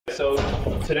so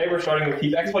today we're starting with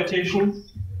Heap exploitation.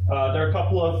 There are a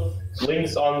couple of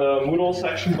links on the Moodle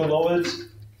section below it.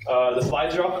 The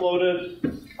slides are uploaded.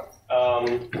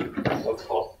 What's it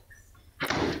called?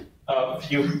 A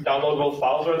few downloadable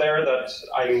files are there that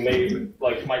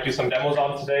I might do some demos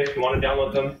on today if you want to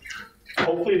download them.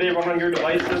 Hopefully they run on your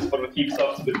devices, but with Heap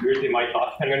stuff, it's a bit weird. They might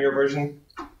not, depending on your version.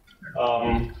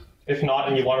 If not,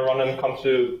 and you want to run them, come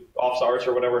to Office Hours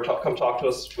or whatever, come talk to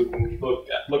us. We can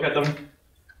look at them.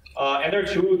 And there are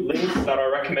two links that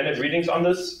are recommended readings on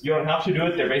this. You don't have to do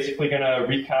it. They're basically going to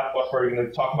recap what we're going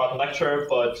to talk about in the lecture,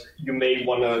 but you may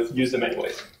want to use them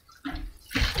anyways.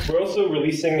 We're also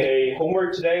releasing a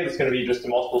homework today. It's going to be just a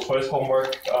multiple choice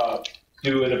homework,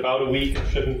 due in about a week. It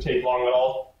shouldn't take long at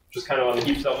all. Just kind of on the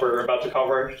Heap stuff we're about to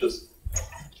cover. Just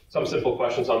some simple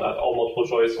questions on that, all multiple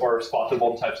choice or spot the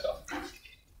bomb type stuff.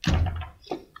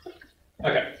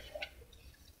 Okay.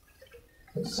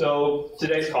 So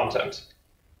today's content.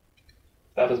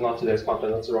 That is not today's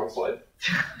content, that's the wrong slide.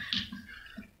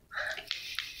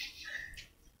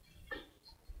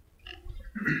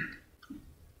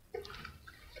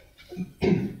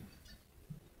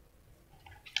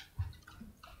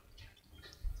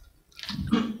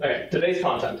 Okay, today's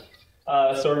content.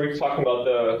 So we're talking about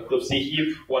the libc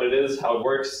heap, what it is, how it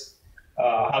works,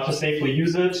 how to safely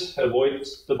use it, avoid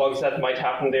the bugs that might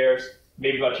happen there,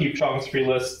 maybe about heap chunks, free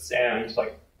lists, and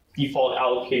like default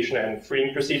allocation and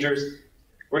freeing procedures.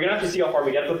 We're gonna have to see how far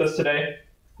we get with this today.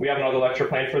 We have another lecture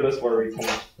planned for this where we can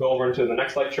go over into the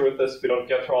next lecture with this if we don't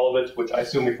get through all of it, which I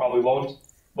assume we probably won't,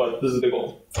 but this is the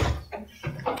goal.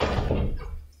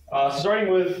 So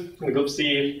starting with the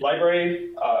libc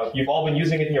library, you've all been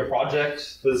using it in your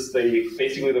project. This is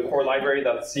basically the core library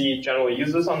that C generally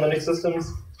uses on Linux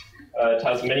systems. It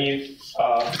has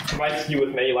provides you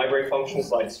with many library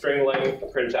functions like string length,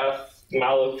 printf,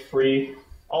 malloc, free.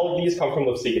 All of these come from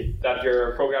libc, that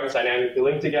your program is dynamically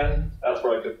linked again. That's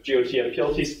where like the GOT and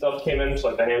PLT stuff came in, so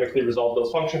like dynamically resolve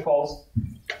those function calls.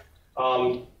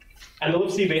 And the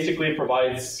libc basically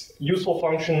provides useful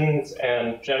functions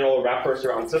and general wrappers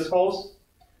around syscalls.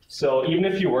 So even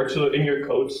if you were to, in your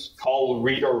code, call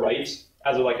read or write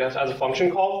as a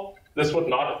function call, this would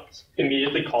not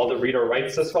immediately call the read or write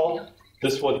syscall.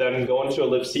 This would then go into a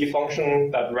libc function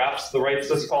that wraps the write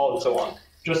syscall and so on.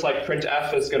 Just like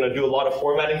printf is going to do a lot of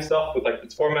formatting stuff with like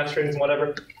its format strings and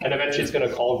whatever, and eventually it's going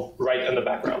to call write in the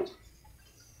background.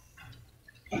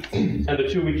 And the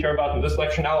two we care about in this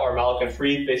lecture now are malloc and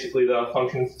free, basically the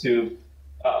functions to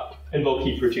invoke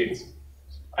heap routines.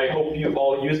 I hope you've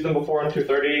all used them before in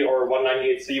 230 or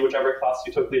 198C, whichever class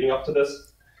you took leading up to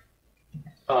this.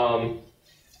 To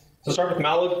start with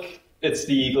malloc, it's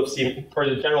the libc, or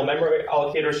the general memory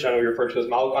allocators, generally referred to as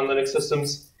malloc on Linux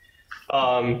systems.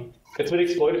 It's been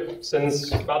exploited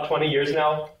since about 20 years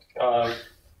now.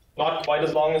 Not quite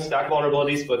as long as stack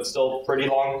vulnerabilities, but still pretty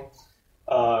long.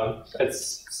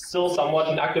 It's still somewhat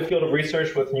an active field of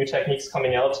research with new techniques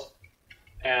coming out.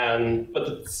 But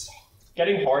it's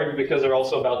getting hard because there are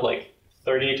also about like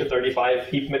 30 to 35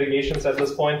 heap mitigations at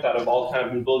this point that have all kind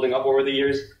of been building up over the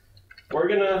years. We're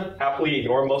going to happily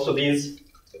ignore most of these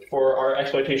for our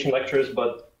exploitation lectures,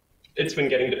 but it's been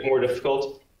getting more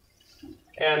difficult.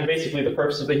 And basically the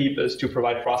purpose of the heap is to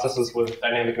provide processes with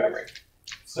dynamic memory.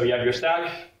 So you have your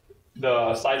stack.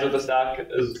 The size of the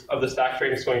stack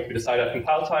frame is going to be decided at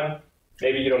compile time.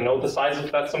 Maybe you don't know the size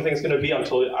of that something's going to be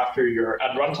until after you're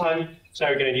at runtime. So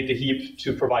now you're going to need the heap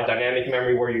to provide dynamic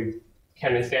memory where you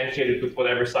can instantiate it with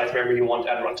whatever size memory you want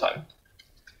at runtime.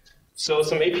 So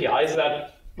some APIs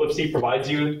that libc provides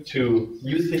you to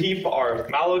use the heap are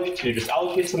malloc to just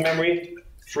allocate some memory,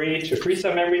 free to free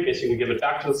some memory, basically give it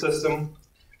back to the system,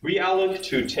 realloc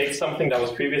to take something that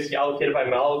was previously allocated by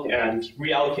malloc and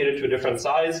reallocate it to a different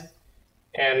size,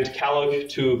 and calloc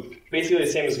to basically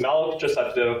the same as malloc, just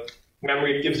that the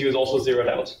memory it gives you is also zeroed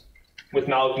out. With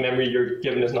malloc, memory you're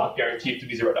given is not guaranteed to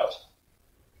be zeroed out.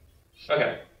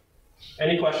 Okay.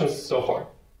 Any questions so far?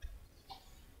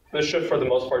 This should, for the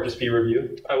most part, just be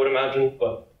review, I would imagine,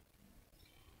 but...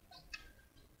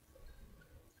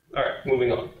 All right,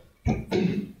 moving on.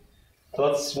 So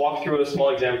let's walk through a small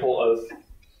example of...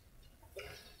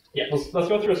 Yeah, let's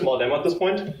go through a small demo at this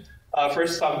point.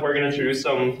 First off, we're going to introduce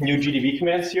some new GDB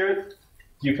commands here.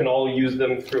 You can all use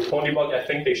them through clone debug. I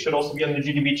think they should also be on the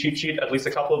GDB cheat sheet, at least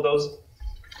a couple of those.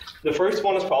 The first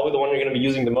one is probably the one you're going to be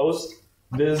using the most.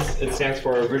 Viz, it stands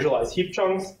for visualize heap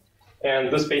chunks.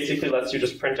 And this basically lets you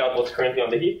just print out what's currently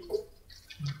on the heap.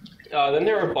 Then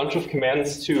there are a bunch of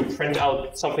commands to print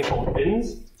out something called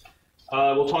bins.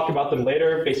 We'll talk about them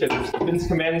later. Basically, there's the bins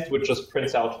command, which just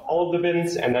prints out all of the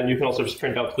bins, and then you can also just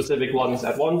print out specific ones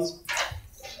at once.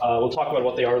 We'll talk about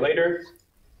what they are later.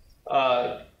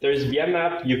 There's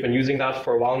VMMap. You've been using that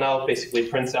for a while now. Basically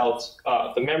prints out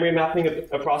the memory mapping of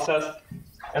a process.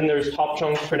 And there's top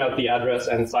chunk, print out the address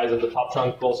and size of the top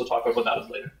chunk. We'll also talk about that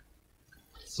later.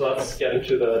 So let's get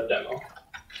into the demo.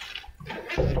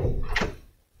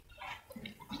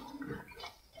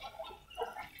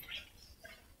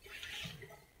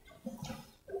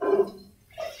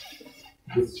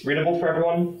 It's readable for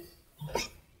everyone?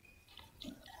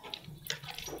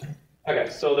 Okay,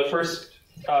 so the first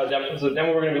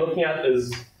demo we're going to be looking at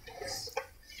is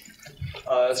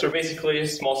basically a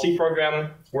small C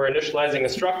program. We're initializing a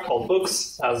struct called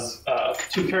books, has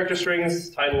 2 character strings,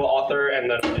 title, author, and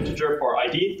then an integer for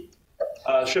ID.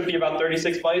 Should be about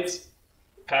 36 bytes,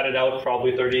 padded out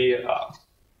probably 30,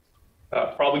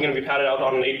 probably going to be padded out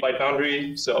on an 8-byte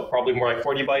boundary, so probably more like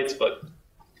 40 bytes, but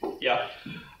yeah.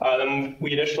 Then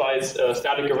we initialize a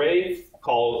static array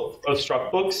called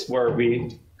struct books, where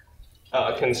we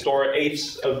can store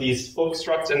 8 of these book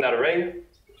structs in that array.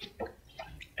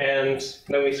 And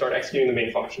then we start executing the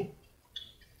main function.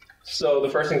 So the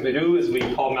first thing we do is we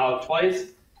call malloc twice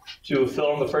to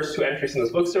fill in the first 2 entries in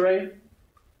this books array.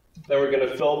 Then we're going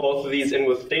to fill both of these in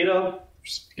with data,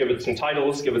 just give it some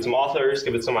titles, give it some authors,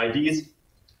 give it some IDs,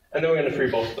 and then we're going to free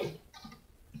both of them.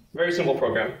 Very simple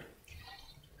program.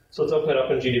 So let's open it up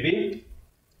in GDB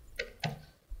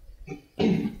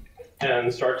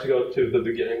and start to go to the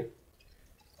beginning.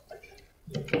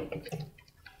 Let's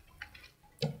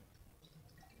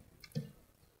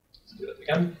do that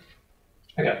again.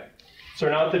 Okay, so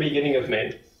we're now at the beginning of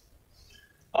main.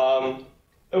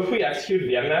 If we execute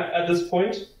VMMap at this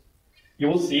point, you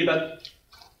will see that,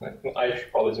 I should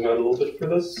probably zoom out a little bit for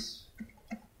this.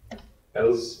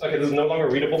 Okay, this is no longer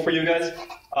readable for you guys,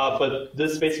 but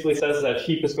this basically says that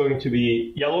Heap is going to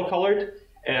be yellow colored,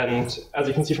 and as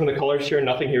you can see from the colors here,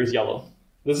 nothing here is yellow.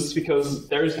 This is because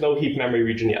there is no Heap memory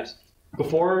region yet. So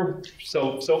far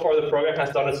the program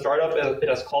has done a startup, and it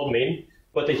has called main,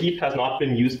 but the heap has not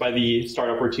been used by the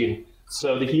startup routine.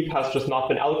 So the heap has just not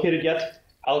been allocated yet.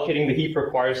 Allocating the heap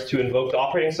requires to invoke the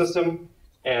operating system,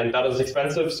 and that is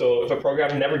expensive. So if a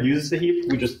program never uses the heap,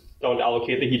 we just don't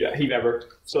allocate the heap ever.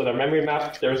 So the memory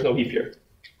map, there's no heap here,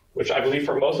 which I believe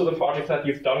for most of the projects that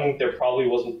you've done, there probably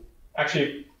wasn't.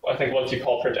 Actually, I think once you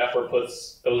call printf or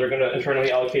puts, those are going to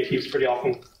internally allocate heaps pretty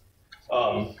often.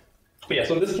 But yeah,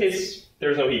 so in this case,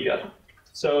 there's no heap yet.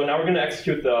 So now we're going to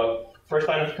execute the first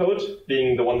line of code,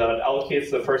 being the one that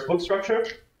allocates the first book structure.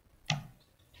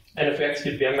 And if we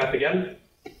execute VMMap again,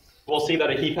 we'll see that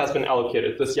a heap has been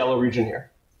allocated, this yellow region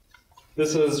here.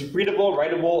 This is readable,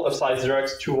 writable, of size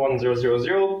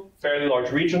 0x21000, fairly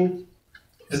large region.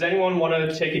 Does anyone want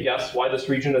to take a guess why this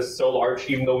region is so large,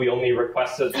 even though we only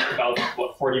requested about,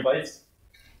 what, 40 bytes?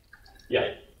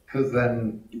 Yeah. Because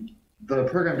then the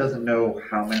program doesn't know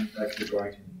how many bytes you're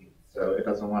going to need, so it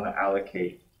doesn't want to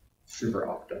allocate super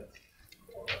often.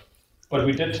 But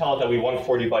we did tell it that we want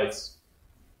 40 bytes.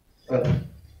 But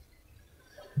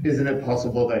isn't it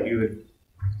possible that you would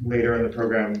later in the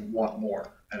program want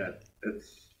more, and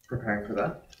it's preparing for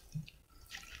that?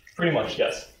 Pretty much,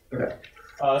 yes. Okay.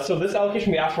 So this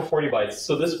allocation, we asked for 40 bytes.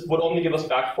 So this would only give us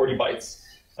back 40 bytes.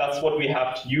 That's what we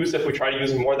have to use. If we try to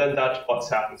use more than that, what's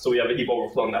happened? So we have a heap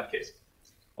overflow in that case.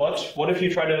 But what if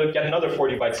you try to get another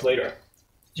 40 bytes later?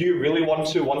 Do you really want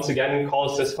to, once again,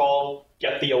 call a syscall,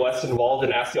 get the OS involved,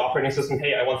 and ask the operating system,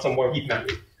 hey, I want some more heap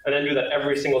memory, and then do that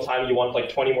every single time you want like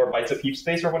 20 more bytes of heap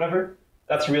space or whatever?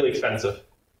 That's really expensive.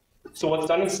 So what's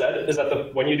done instead is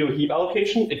that when you do a heap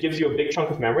allocation, it gives you a big chunk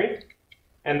of memory,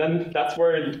 and then that's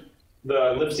where the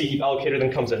libc heap allocator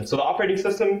then comes in. So the operating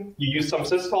system, you use some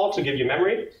syscall to give you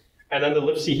memory, and then the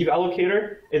libc heap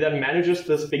allocator, it then manages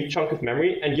this big chunk of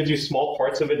memory and gives you small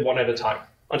parts of it one at a time,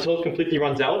 until it completely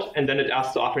runs out, and then it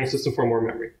asks the operating system for more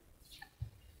memory.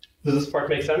 Does this part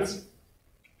make sense?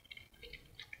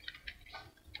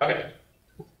 Okay,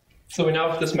 so we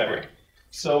now have this memory.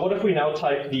 So what if we now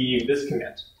type this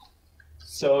command?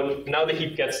 So now the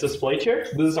heap gets displayed here.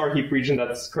 This is our heap region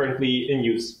that's currently in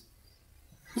use.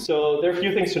 So there are a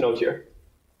few things to note here.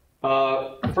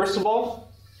 First of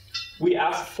all, we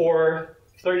asked for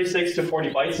 36 to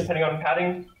 40 bytes depending on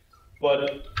padding,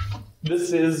 but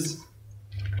this is,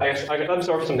 I guess, let me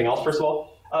start with something else first of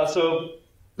all. So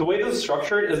the way this is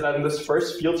structured is that in this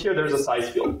first field here, there's a size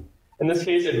field. In this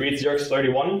case, it reads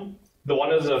 0x31. The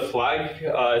one is a flag.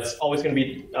 It's always going to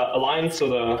be aligned, so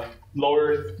the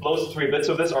lowest 3 bits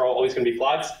of this are always going to be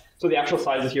flags. So the actual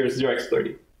size here is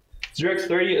 0x30.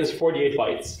 0x30 is 48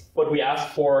 bytes, but we asked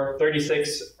for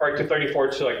 36 or to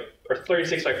 34 to or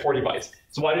 36 by 40 bytes.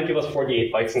 So why did it give us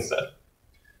 48 bytes instead?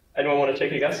 Anyone want to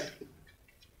take a guess?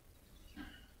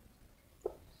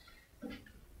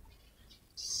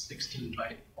 16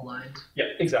 byte aligned. Yeah,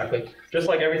 exactly. Just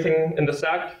like everything in the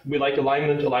stack, we like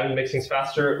alignment. Alignment makes things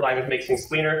faster. Alignment makes things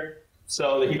cleaner.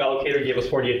 So the heap allocator gave us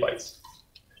 48 bytes.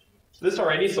 This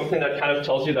already is something that kind of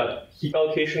tells you that heap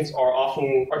allocations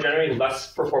are generally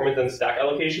less performant than stack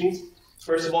allocations.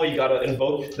 First of all, you gotta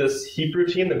invoke this heap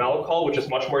routine, the malloc call, which is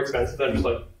much more expensive than just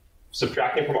like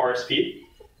subtracting from RSP.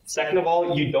 Second of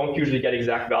all, you don't usually get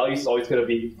exact values. It's always going to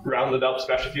be rounded up,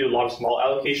 especially if you do a lot of small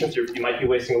allocations. You might be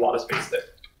wasting a lot of space there.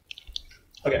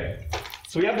 Okay,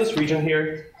 so we have this region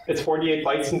here. It's 48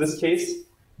 bytes in this case,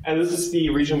 and this is the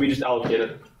region we just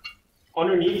allocated.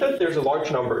 Underneath it, there's a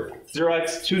large number,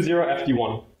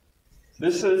 0x20fd1.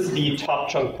 This is the top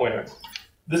chunk pointer.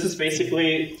 This is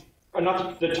basically, or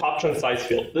not the top chunk size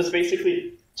field. This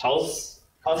basically tells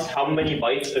us how many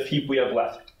bytes of heap we have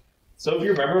left. So if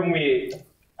you remember when we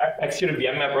executed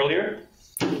VMMap earlier,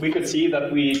 we could see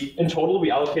that in total,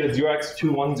 we allocated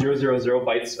 0x21000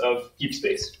 bytes of heap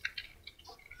space.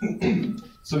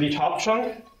 So the top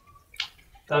chunk,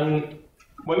 then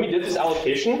when we did this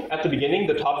allocation at the beginning,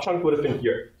 the top chunk would have been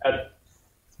here.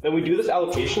 Then we do this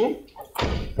allocation,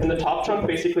 and the top chunk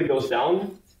basically goes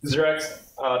down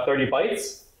 0x30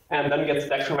 bytes, and then gets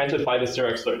decremented by the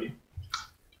 0x30.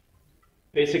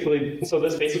 Basically, so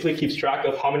this basically keeps track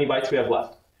of how many bytes we have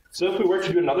left. So if we were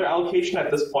to do another allocation at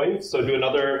this point, so do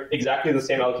another exactly the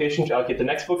same allocation to allocate the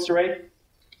next books array,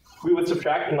 we would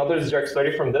subtract another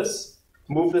 0x30 from this,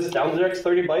 move this down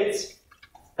 0x30 bytes,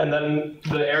 and then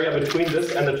the area between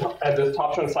this and the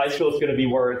top chunk size field is going to be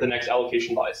where the next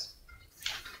allocation lies.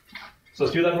 So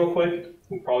let's do that real quick.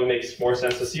 It probably makes more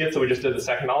sense to see it. So we just did the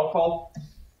second malloc call.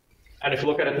 And if you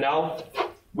look at it now,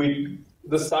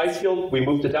 the size field, we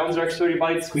moved it down 0x30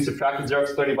 bytes, we subtracted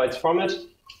 0x30 bytes from it,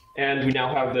 and we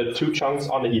now have the two chunks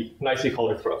on the heap, nicely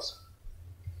colored for us.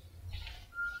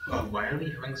 Why are we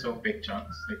having so big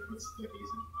chunks? Like, what's the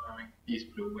reason for having these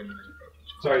blue and purple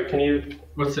chunks? Sorry, can you...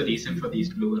 What's the reason for these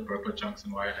blue and purple chunks,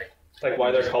 and why, like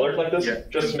why they're colored like this? Yeah.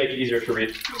 Just to make it easier to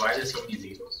read. Why are there so many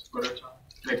zeros for a chunk?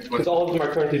 Like, Because all of them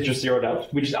are currently just zeroed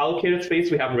out. We just allocated space,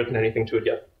 we haven't written anything to it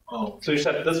yet. Oh. So you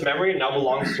said this memory now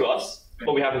belongs to us,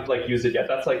 but we haven't used it yet.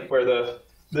 That's where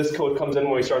this code comes in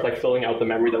when we start filling out the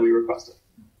memory that we requested.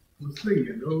 What's the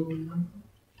yellow one?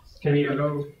 Can you...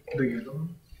 The yellow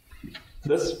one?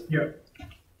 This? Yeah.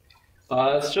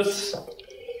 It's just,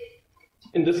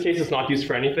 in this case, it's not used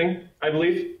for anything, I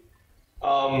believe.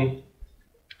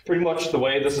 Pretty much the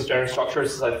way this is generally structured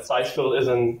is that size field is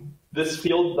in this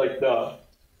field,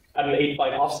 at an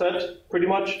 8-byte offset, pretty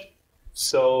much.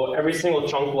 So every single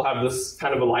chunk will have this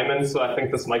kind of alignment, so I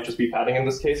think this might just be padding in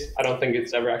this case. I don't think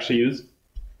it's ever actually used.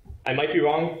 I might be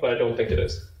wrong, but I don't think it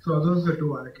is. So those are the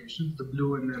two allocations, the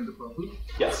blue and then the purple?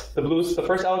 Yes, the blue is the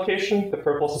first allocation, the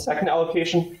purple is the second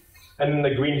allocation, and then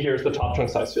the green here is the top chunk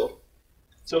size field.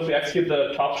 So if we execute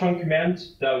the top chunk command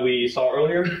that we saw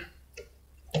earlier,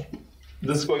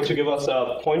 this is going to give us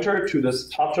a pointer to this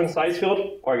top chunk size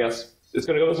field, or I guess it's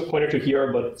going to give us a pointer to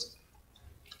here, but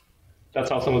that's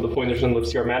how some of the pointers in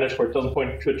libc are managed, where it doesn't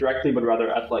point to it directly, but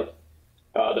rather at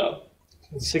the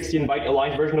 16-byte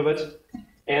aligned version of it,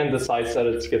 and the size that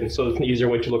it's given, so it's an easier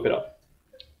way to look it up.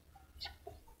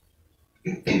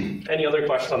 Any other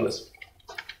questions on this?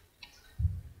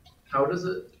 How does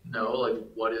it know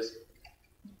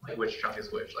which chunk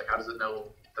is which? How does it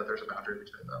know that there's a boundary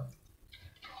between them?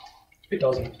 It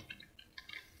doesn't.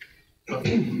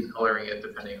 He's coloring it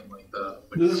depending on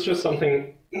This is just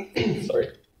something. Sorry.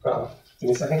 Give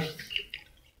me a second.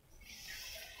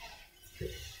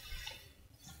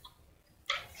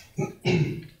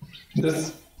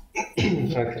 This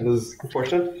is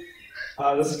unfortunate.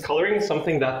 This coloring is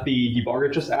something that the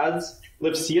debugger just adds.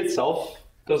 libc itself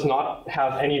does not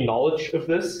have any knowledge of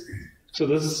this, so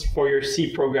this is for your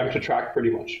C program to track pretty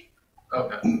much.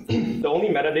 Okay. The only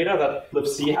metadata that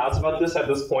libc has about this at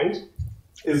this point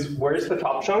is where's the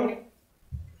top chunk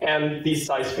and these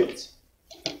size fields.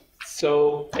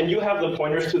 So, and you have the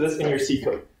pointers to this in your C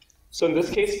code. So in this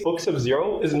case, books of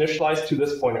 0 is initialized to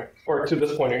this pointer, or to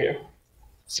this pointer here.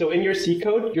 So in your C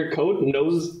code, your code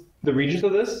knows the regions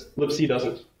of this, libc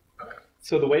doesn't. Okay.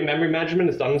 So the way memory management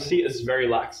is done in C is very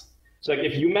lax. So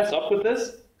if you mess up with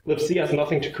this, libc has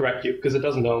nothing to correct you, because it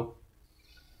doesn't know.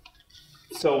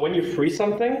 So when you free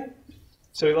something,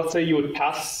 so let's say you would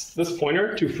pass this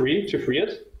pointer to free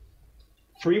it,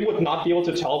 free would not be able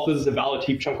to tell if this is a valid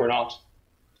heap chunk or not.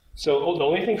 So the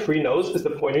only thing free knows is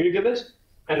the pointer you give it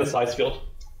and the size field,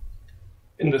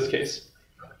 in this case.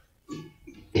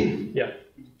 Yeah.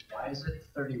 Why is it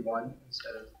 31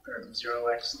 instead of, or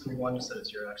 0x31 instead of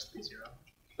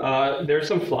 0x30? There's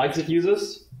some flags it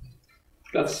uses.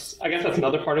 I guess that's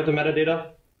another part of the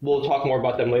metadata. We'll talk more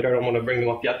about them later. I don't want to bring them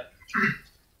up yet.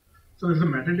 So is the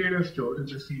metadata stored in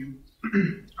the same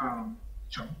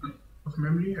chunk of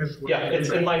memory as well? Yeah, it's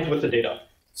in line with the data.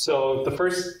 So the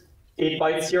first 8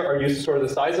 bytes here are used to store the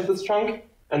size of this chunk,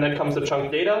 and then comes the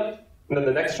chunk data, and then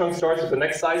the next chunk starts with the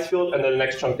next size field, and then the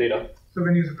next chunk data. So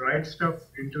when you write stuff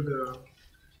into the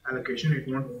allocation, it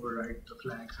won't overwrite the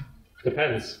flags.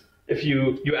 Depends. If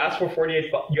you ask for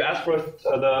 48, you ask for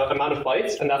the amount of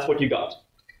bytes, and that's what you got.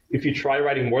 If you try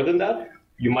writing more than that,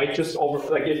 you might just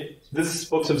like if this is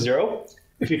books of 0,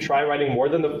 if you try writing more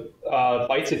than the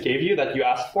bytes it gave you that you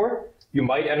asked for, you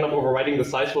might end up overwriting the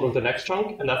size field of the next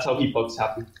chunk, and that's how heap bugs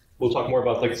happen. We'll talk more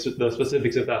about like the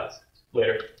specifics of that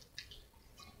later.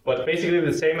 But basically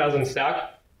the same as in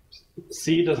stack,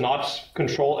 C does not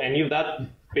control any of that.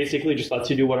 Basically just lets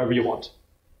you do whatever you want.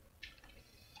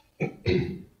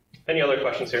 Any other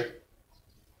questions here?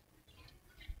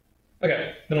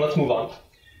 Okay, then let's move on.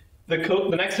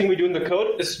 The next thing we do in the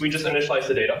code is we just initialize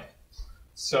the data.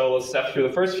 So let's step through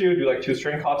the first few, do like 2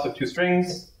 string cops of 2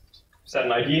 strings, set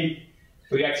an ID.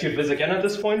 We execute viz again at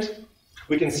this point.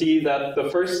 We can see that the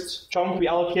first chunk we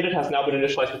allocated has now been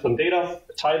initialized with some data,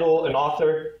 a title, an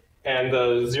author, and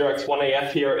the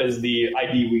 0x1af here is the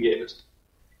ID we gave it.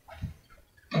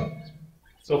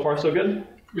 So far, so good?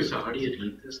 So how do you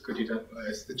read this? Could you tell,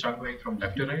 is the chunk going from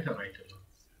left to right or right to left?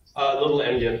 A little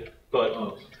endian,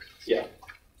 but yeah.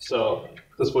 So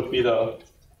this would be the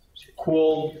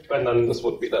cool, and then this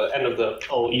would be the end of the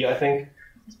LE, I think.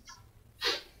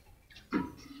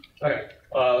 Okay,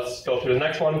 let's go through the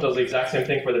next one. Does the exact same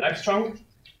thing for the next chunk.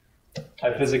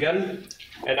 Type this again,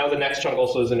 and now the next chunk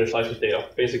also is initialized with data.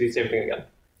 Basically, same thing again.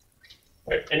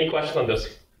 All right, any questions on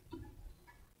this?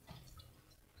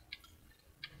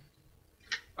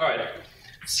 All right,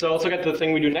 so let's look at the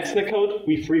thing we do next in the code.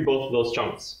 We free both of those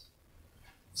chunks.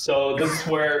 So this is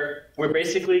where we're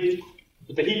basically,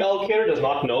 the heap allocator does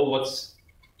not know what's,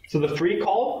 so the free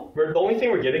call, the only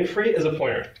thing we're giving free is a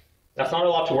pointer. That's not a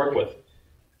lot to work with,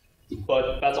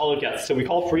 but that's all it gets. So we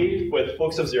call free with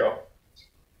books of 0.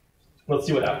 Let's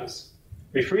see what happens.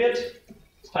 We free it,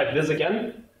 type this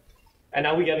again, and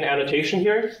now we get an annotation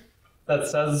here that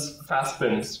says fast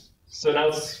bins. So now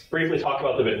let's briefly talk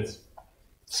about the bins.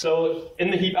 So in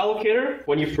the heap allocator,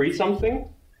 when you free something,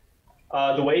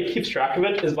 the way it keeps track of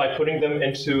it is by putting them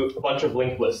into a bunch of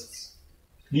linked lists.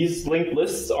 These linked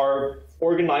lists are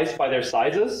organized by their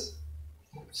sizes.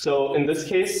 So in this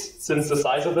case, since the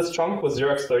size of this chunk was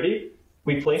 0x30,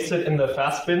 we placed it in the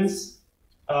fast bins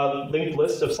linked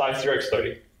list of size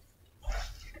 0x30.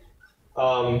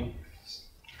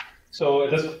 So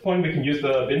at this point, we can use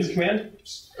the bins command.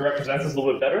 It represents this a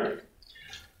little bit better.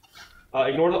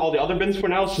 Ignore all the other bins for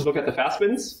now. Let's just look at the fast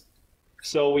bins.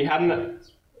 So we had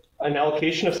an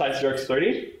allocation of size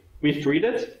 0x30. We freed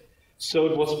it. So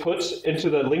it was put into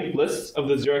the linked list of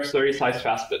the 0x30 size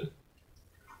fast bin.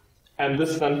 And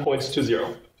this then points to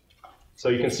 0. So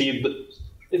you can see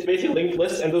it's basically a linked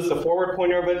list, and this is the forward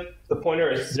pointer of it. The pointer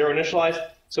is 0 initialized,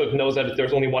 so it knows that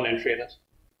there's only one entry in it.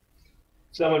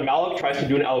 So then when malloc tries to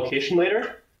do an allocation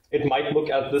later, it might look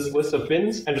at this list of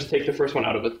bins and just take the first one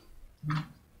out of it.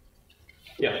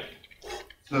 Yeah.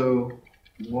 So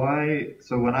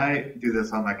when I do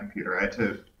this on my computer, I had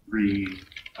to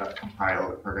recompile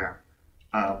the program.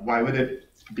 Why would it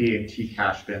be in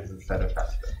Tcache bins instead of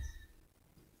fast bins?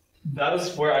 That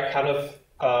is where I kind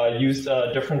of used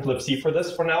a different libc for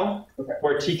this for now, Okay.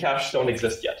 where Tcache don't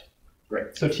exist yet.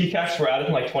 Right. So Tcaches were added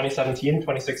in like 2017,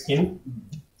 2016.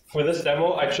 For this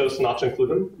demo, I chose not to include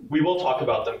them. We will talk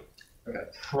about them. Okay.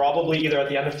 Probably either at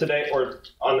the end of today or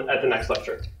at the next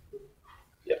lecture.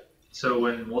 Yeah. So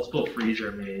when multiple frees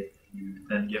are made, you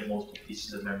then get multiple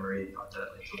pieces of memory on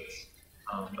that linked list.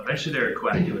 Eventually they're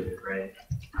coagulated, right?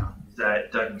 Is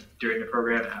that done during the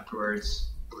program,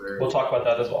 afterwards? Or... We'll talk about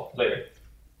that as well later.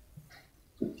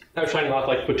 I was trying not to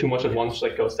like put too much at once,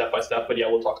 like go step by step, but yeah,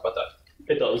 we'll talk about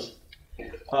that. It does.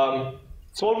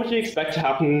 So what would you expect to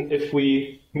happen if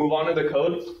we move on to the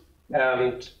code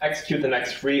and execute the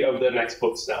next free of the next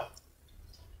books now?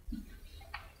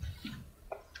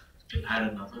 And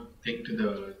add another thing to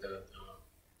the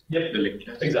Yep, linked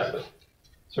list. exactly.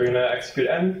 So we're going to execute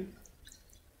n,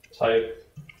 type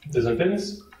this in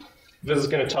bins. This is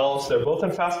going to tell us they're both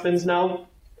in fast bins now.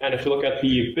 And if you look at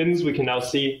the bins, we can now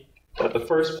see that the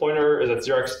first pointer is at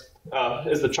 0x,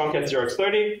 is the chunk at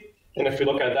 0x30. And if we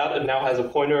look at that, it now has a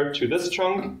pointer to this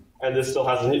chunk, and this still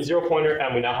has a 0 pointer,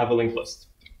 and we now have a linked list.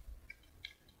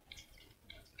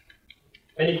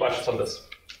 Any questions on this?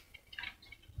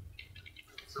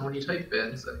 So when you type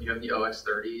bins and you have the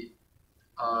OX30,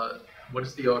 what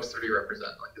does the OX30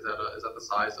 represent? Like, is that the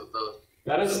size of the?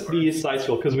 That is the size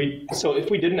field, because so if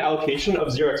we did an allocation of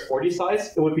 0x40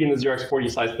 size, it would be in the 0x40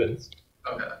 size bins.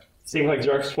 Okay. Same like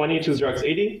 0x20 to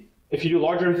 0x80. If you do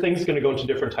larger things, it's going to go into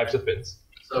different types of bins.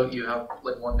 So you have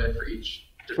like one bin for each.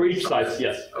 For each size,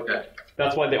 yes. Okay.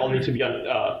 That's why they all need to be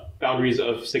on boundaries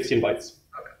of 16 bytes.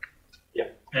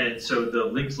 And so the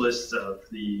linked lists of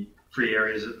the free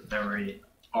areas of memory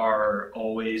are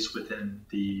always within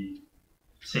the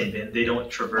same bin. They don't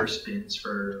traverse bins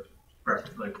for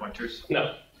like pointers.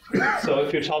 No. So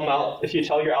if you tell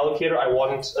your allocator I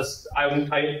want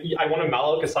a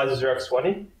malloc a size of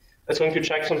 0x20, it's going to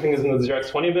check something is in the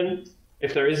 0x20 bin.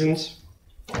 If there isn't,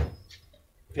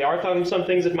 there are some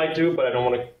things it might do, but I don't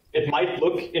want to. It might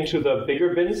look into the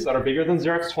bigger bins that are bigger than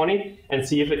 0x20 and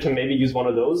see if it can maybe use one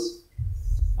of those.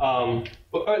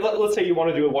 Let's say you want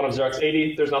to do one of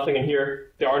 0x80. There's nothing in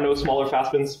here. There are no smaller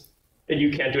fast bins, and you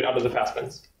can't do it out of the fast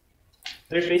bins.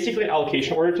 There's basically an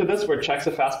allocation order to this where it checks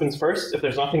the fast bins first. If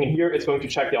there's nothing in here, it's going to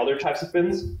check the other types of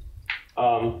bins.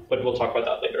 But we'll talk about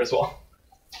that later as well.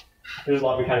 There's a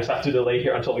lot we kind of have to delay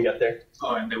here until we get there.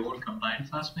 Oh, and they won't combine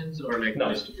fast bins or like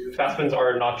No, fast bins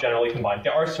are not generally combined.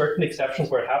 There are certain exceptions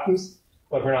where it happens,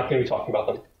 but we're not going to be talking about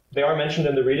them. They are mentioned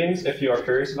in the readings if you are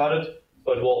curious about it,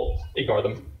 but we'll ignore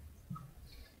them.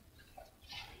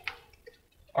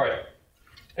 All right.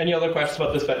 Any other questions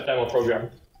about this demo program?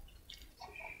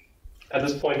 At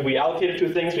this point, we allocated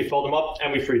two things, we filled them up,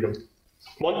 and we freed them.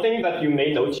 One thing that you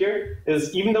may note here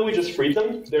is even though we just freed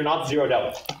them, they're not zeroed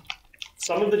out.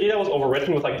 Some of the data was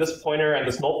overwritten with like this pointer and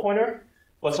this null pointer,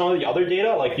 but some of the other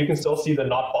data, like you can still see the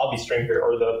not Bobby string here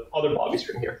or the other Bobby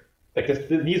string here. Like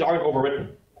these aren't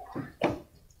overwritten.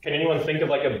 Can anyone think of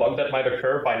like a bug that might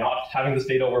occur by not having this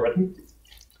data overwritten?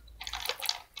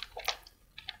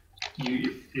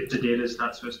 If the data is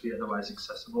not supposed to be otherwise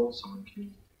accessible, someone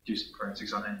can do some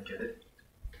forensics on it and get it.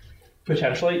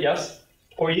 Potentially, yes.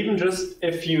 Or even just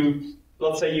if you,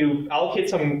 let's say you allocate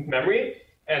some memory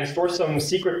and store some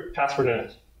secret password in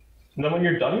it. And then when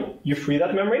you're done, you free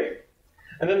that memory.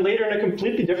 And then later in a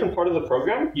completely different part of the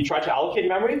program, you try to allocate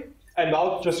memory, and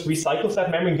malloc just recycles that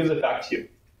memory and gives it back to you.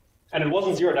 And it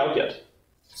wasn't zeroed out yet.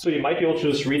 So you might be able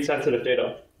to just read sensitive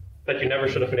data that you never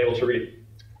should have been able to read.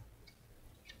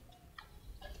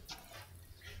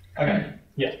 Okay,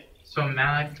 yeah. So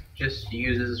malloc just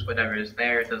uses whatever is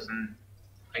there. It doesn't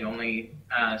like only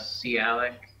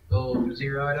calloc will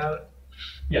zero it out.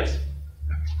 Yes.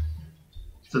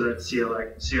 So that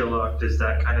calloc, does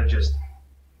that kind of just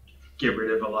get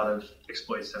rid of a lot of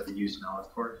exploits that we use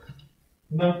malloc for?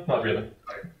 No, not really.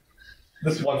 Okay.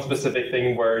 This one specific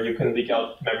thing where you can leak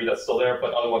out memory that's still there,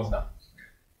 but other ones no.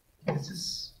 Is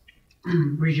this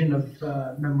region of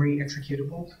memory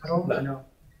executable at all? No. No.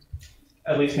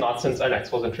 At least not since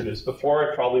NX was introduced. Before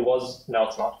it probably was, now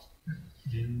it's not.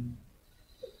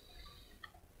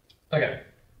 Okay,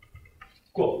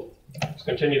 cool. Let's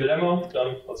continue the demo.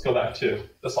 Done. Let's go back to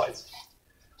the slides.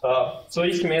 So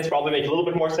these commands probably make a little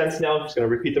bit more sense now. I'm just going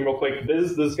to repeat them real quick.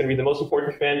 This is going to be the most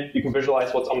important command. You can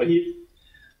visualize what's on the heap.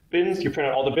 Bins, you print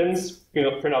out all the bins.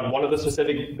 You print out one of the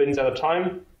specific bins at a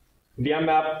time. VM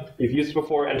map, you've used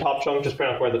before, and top chunk, just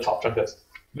print out where the top chunk is.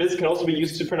 Viz can also be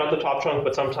used to print out the top chunk,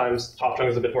 but sometimes top chunk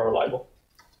is a bit more reliable.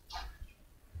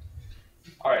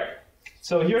 All right,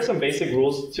 so here are some basic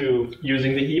rules to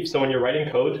using the heap. So when you're writing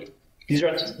code, these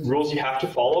are rules you have to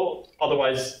follow,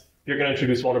 otherwise you're going to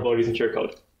introduce vulnerabilities into your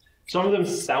code. Some of them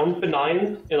sound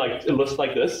benign, and like it looks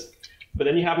like this, but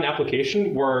then you have an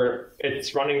application where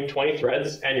it's running 20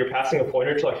 threads and you're passing a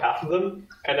pointer to like half of them,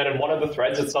 and then in one of the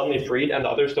threads it's suddenly freed and the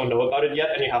others don't know about it yet,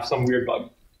 and you have some weird bug.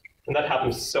 And that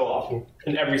happens so often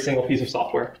in every single piece of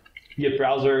software. Be it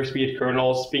browsers, be it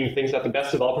kernels, being things that the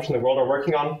best developers in the world are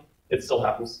working on, it still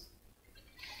happens.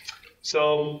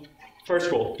 So first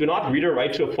rule, do not read or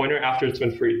write to a pointer after it's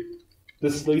been freed.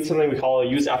 This leads to something we call a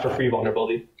use after free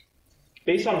vulnerability.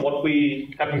 Based on what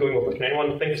we have been going over, can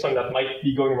anyone think of something that might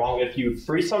be going wrong if you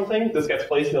free something, this gets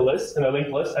placed in a list, in a linked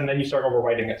list, and then you start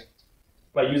overwriting it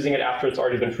by using it after it's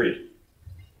already been freed?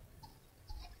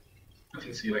 I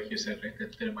think, see, like you said, right,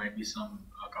 that there might be some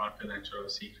confidential or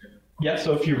secret. Yeah,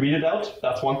 so if you read it out,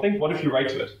 that's one thing. What if you write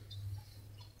to it?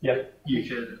 Yeah. You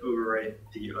can overwrite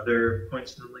the other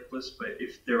points in the linked list, but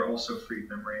if they're also free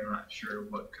memory, I'm not sure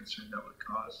what concern that would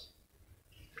cause.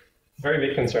 Very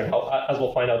big concern, as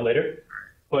we'll find out later.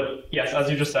 But yes, as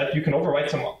you just said, you can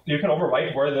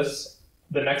overwrite where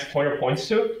the next pointer points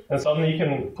to, and suddenly you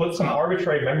can put some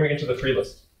arbitrary memory into the free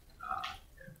list.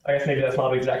 I guess maybe that's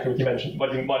not exactly what you mentioned,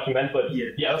 what you meant, but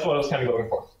yeah, that's what I was kind of going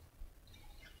for.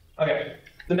 Okay,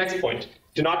 the next point.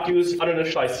 Do not use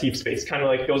uninitialized heap space. Kind of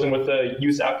like goes in with the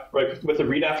with the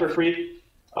read after free.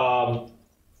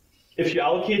 If you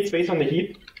allocate space on the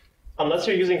heap, unless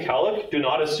you're using calloc, do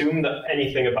not assume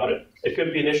anything about it. It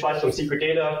could be initialized some secret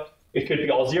data. It could be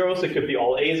all zeros, it could be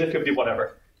all A's, it could be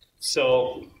whatever.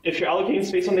 So if you're allocating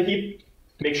space on the heap,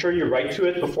 make sure you write to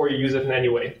it before you use it in any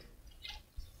way.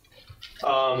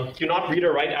 Do not read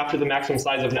or write after the maximum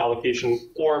size of an allocation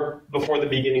or before the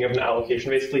beginning of an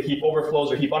allocation. Basically, heap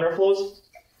overflows or heap underflows.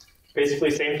 Basically,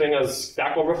 same thing as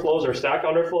stack overflows or stack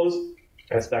underflows.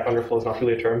 And stack underflow is not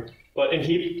really a term. But in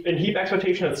heap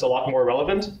exploitation, it's a lot more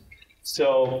relevant.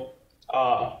 So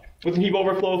with heap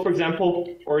overflow, for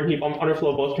example, or in heap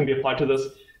underflow, both can be applied to this.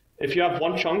 If you have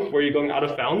one chunk where you're going out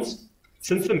of bounds,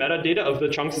 since the metadata of the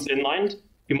chunks is inlined,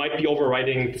 you might be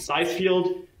overwriting the size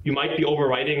field. You might be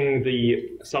overwriting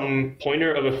some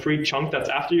pointer of a free chunk that's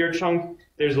after your chunk.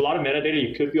 There's a lot of metadata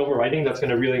you could be overwriting that's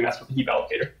going to really mess with the heap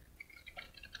allocator.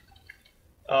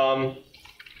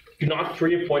 Do not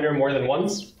free a pointer more than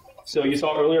once. So you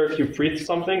saw earlier, if you free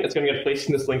something, it's going to get placed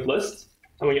in this linked list.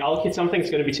 And when you allocate something, it's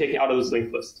going to be taken out of this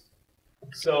linked list.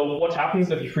 So what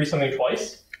happens if you free something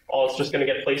twice? Well, it's just going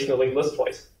to get placed in the linked list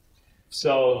twice.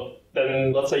 So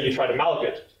then let's say you try to malloc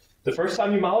it. The first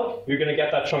time you malloc, you're going to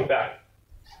get that chunk back.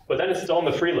 But then it's still on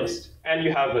the free list, and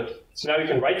you have it. So now you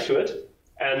can write to it,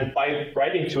 and by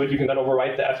writing to it, you can then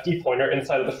overwrite the FD pointer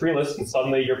inside of the free list, and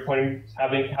suddenly you're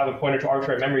have a pointer to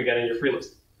arbitrary memory again in your free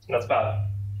list. And that's bad.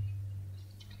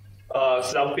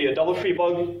 So that would be a double free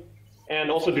bug.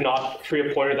 And also do not free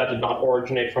a pointer that did not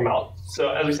originate from malloc. So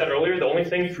as we said earlier, the only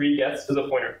thing free gets is a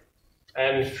pointer.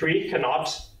 And free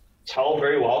cannot tell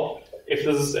very well if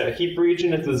this is a heap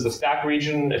region, if this is a stack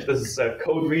region, if this is a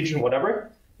code region,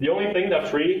 whatever. The only thing that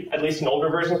free, at least in older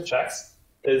versions, checks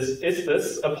is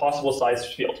this a possible size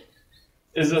field?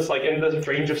 Is this like in the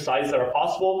range of sizes that are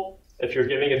possible? If you're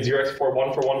giving it 0x for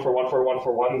 1 for 1 for 1 for 1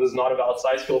 for 1, this is not a valid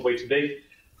size field, way too big.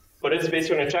 But it's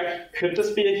basically going to check, could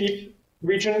this be a heap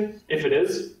region? If it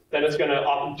is, then it's going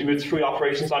to do its free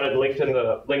operations on it, linked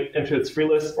into its free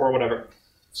list or whatever.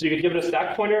 So you could give it a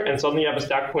stack pointer, and suddenly you have a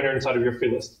stack pointer inside of your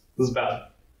free list. This is bad.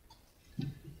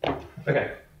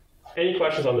 Okay. Any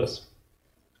questions on this?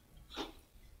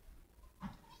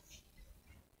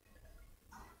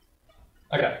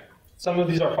 Okay. Some of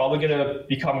these are probably going to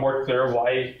become more clear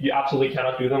why you absolutely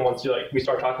cannot do them once we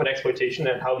start talking about exploitation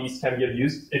and how these can be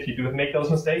abused if you do make those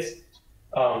mistakes.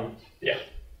 Yeah.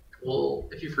 Well,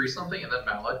 if you free something and then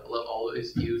malloc, will it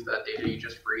always use that data you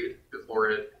just freed before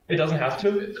it? It doesn't have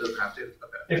to. It doesn't have to. Okay.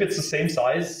 If it's the same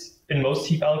size in most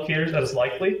heap allocators, that is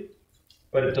likely,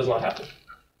 but it does not have to.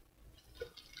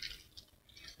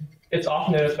 It's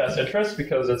often in its best interest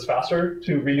because it's faster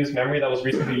to reuse memory that was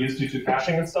recently used due to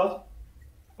caching and stuff,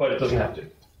 but it doesn't have to.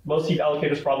 Most heap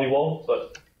allocators probably will,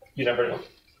 but you never know.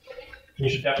 You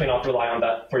should definitely not rely on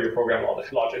that for your program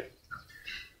logic.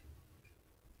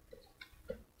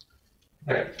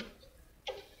 Okay.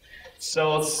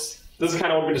 So this is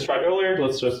kind of what we described earlier.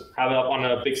 Let's just have it up on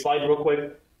a big slide real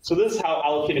quick. So this is how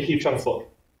allocated heap chunks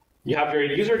look. You have your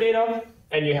user data,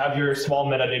 and you have your small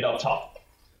metadata up top.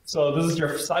 So this is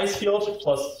your size field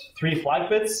plus 3 flag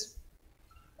bits.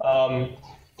 The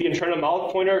internal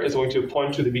malloc pointer is going to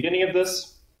point to the beginning of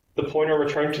this. The pointer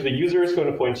returned to the user is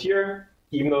going to point here.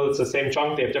 Even though it's the same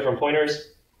chunk, they have different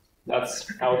pointers.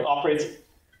 That's how it operates.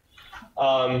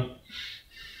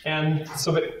 And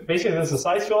so basically this is the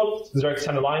size field, 0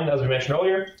 extended line, as we mentioned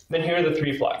earlier. Then here are the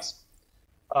 3 flags.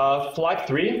 Flag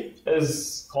 3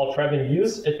 is called prev in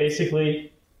use. It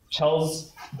basically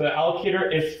tells the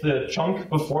allocator if the chunk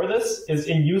before this is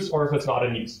in use or if it's not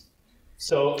in use.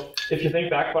 So if you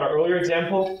think back about our earlier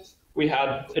example, we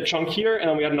had a chunk here and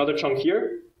then we had another chunk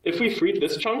here. If we freed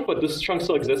this chunk, but this chunk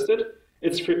still existed,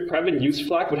 its prev in use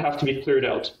flag would have to be cleared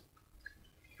out.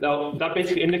 Now, that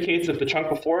basically indicates if the chunk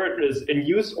before it is in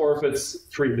use or if it's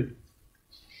freed.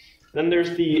 Then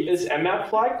there's the is mmap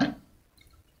flag.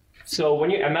 So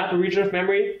when you mmap a region of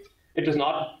memory,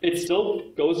 it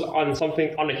still goes on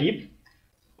something on a heap,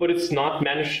 but it's not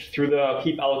managed through the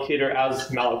heap allocator as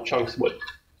malloc chunks would.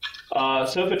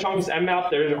 So if a chunk is mmap,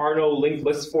 there are no linked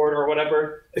lists for it or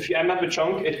whatever. If you mmap a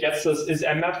chunk, it gets this is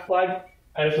mmap flag,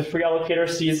 and if the free allocator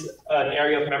sees an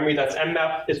area of memory that's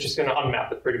mmap, it's just going to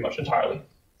unmap it pretty much entirely,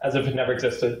 as if it never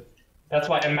existed. That's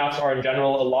why mmaps are in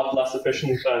general a lot less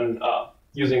efficient than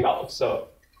using malloc. So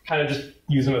kind of just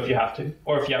use them if you have to,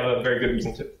 or if you have a very good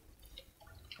reason to.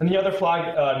 And the other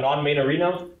flag, non-main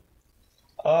arena. Do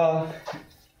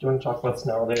you want to talk about this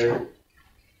now or later?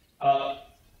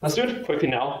 Let's do it quickly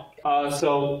now.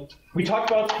 So we talked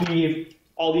about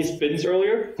all these bins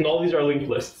earlier, and all these are linked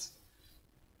lists.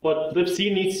 But libc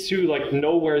needs to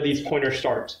know where these pointers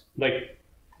start.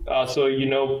 So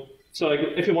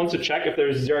if it wants to check if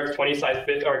there's 0x20 size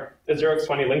bit or a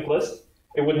 0x20 linked list,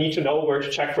 it would need to know where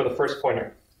to check for the first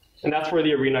pointer. And that's where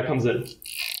the arena comes in.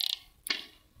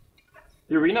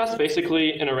 The arena is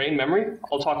basically an array in memory.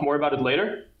 I'll talk more about it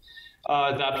later.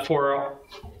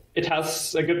 It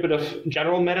has a good bit of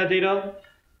general metadata,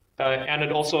 and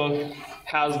it also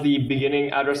has the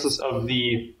beginning addresses of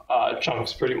the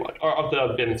chunks, pretty much, or of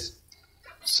the bins.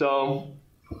 So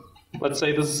let's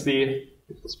say this is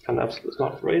this perhaps is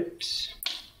not right.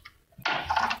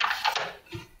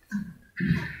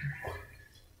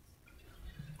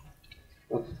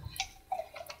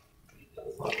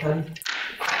 Okay.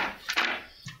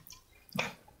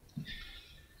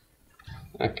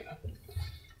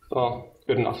 Well,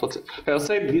 good enough. Let's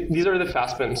say these are the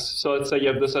fast bins. So let's say you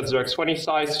have this at 0x20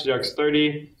 size,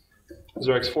 0x30,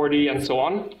 0x40, and so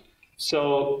on.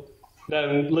 So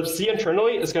then libc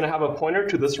internally is going to have a pointer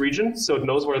to this region, so it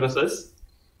knows where this is.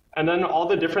 And then all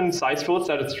the different size fields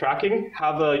that it's tracking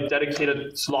have a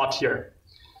dedicated slot here.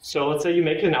 So let's say you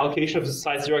make an allocation of the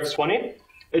size 0x20.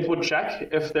 It would check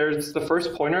if there's the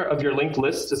first pointer of your linked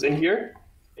list is in here.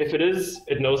 If it is,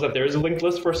 it knows that there is a linked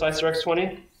list for size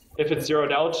 0x20. If it's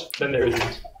zeroed out, then there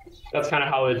isn't. That's kind of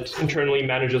how it internally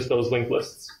manages those linked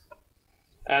lists.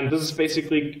 And this is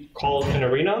basically called an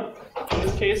arena in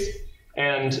this case.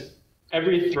 And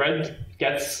every thread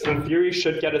in theory,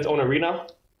 should get its own arena.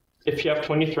 If you have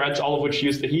 20 threads, all of which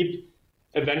use the heap,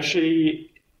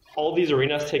 eventually all these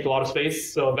arenas take a lot of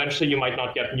space, so eventually you might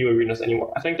not get new arenas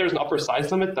anymore. I think there's an upper size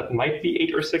limit that might be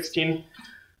 8 or 16.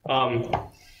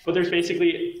 But there's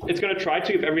basically, it's going to try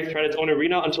to give every thread its own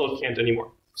arena until it can't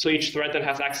anymore. So each thread then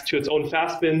has access to its own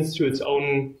fast bins, to its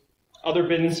own other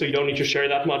bins, so you don't need to share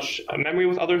that much memory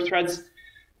with other threads.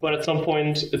 But at some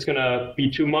point, it's going to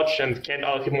be too much and can't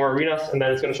allocate more arenas, and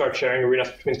then it's going to start sharing arenas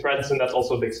between threads, and that's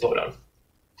also a big slowdown.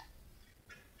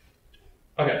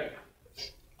 Okay.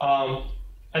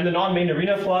 And the non-main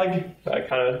arena flag,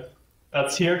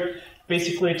 that's here.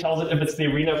 Basically, it tells it if it's the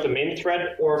arena of the main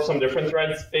thread or some different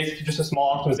threads. Basically, just a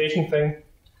small optimization thing.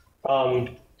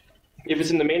 If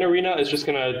it's in the main arena, it's just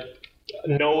going to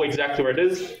know exactly where it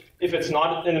is. If it's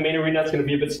not in the main arena, it's going to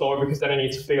be a bit slower because then it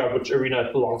needs to figure out which arena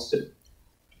it belongs to.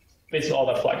 Basically, all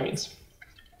that flag means.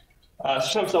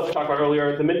 Some stuff we talked about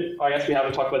earlier. I guess we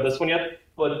haven't talked about this one yet,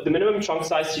 but the minimum chunk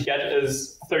size you get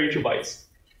is 32 bytes.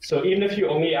 So even if you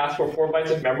only ask for 4 bytes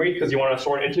of memory because you want to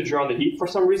store an integer on the heap for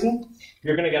some reason,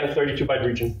 you're going to get a 32-byte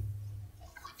region.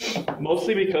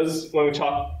 Mostly because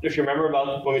if you remember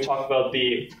when we talked about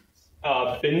the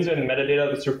bins and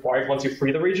metadata that's required once you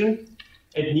free the region,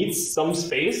 it needs some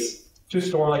space to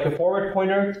store like a forward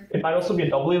pointer. It might also be a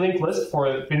doubly linked list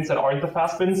for bins that aren't the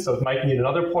fast bins, so it might need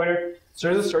another pointer.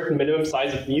 So there's a certain minimum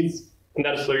size it needs, and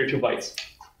that is 32 bytes.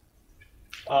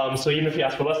 So even if you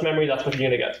ask for less memory, that's what you're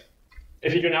going to get.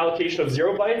 If you do an allocation of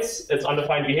 0 bytes, it's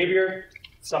undefined behavior.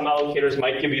 Some allocators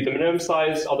might give you the minimum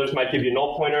size, others might give you a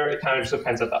null pointer. It kind of just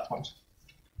depends at that point.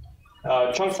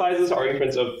 Chunk sizes are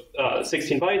increments of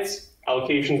 16 bytes.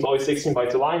 Allocations always 16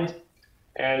 bytes aligned.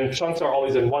 And chunks are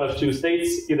always in one of two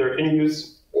states, either in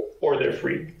use or they're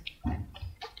free.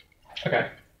 Okay,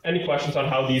 any questions on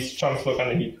how these chunks look on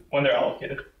the heap when they're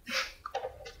allocated?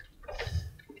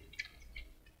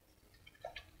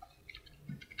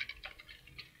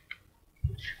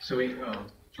 So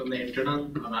from the internal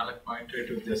malloc pointer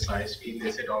to the size field,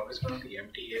 is it always going to be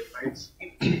empty 8 bytes?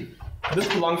 This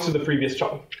belongs to the previous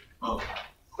chunk. Oh.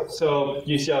 So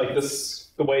you see like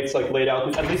this, the way it's like laid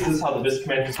out. At least this is how the disk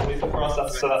command is placed for us.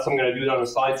 So that's what I'm going to do on the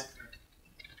slides.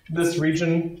 This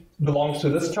region belongs to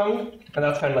this chunk, and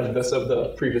that's kind of like this of the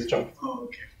previous chunk. Oh,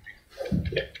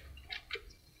 okay. Yeah.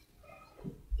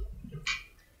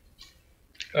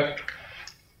 Okay.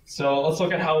 So let's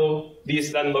look at how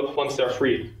these then look once they're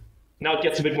free. Now it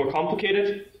gets a bit more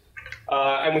complicated,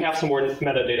 and we have some more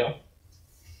metadata.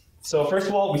 So first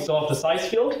of all, we still have the size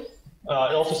field. It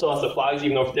also still has the flags,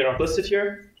 even though they're not listed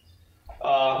here.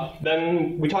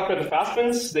 Then we talked about the fast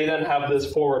bins. They then have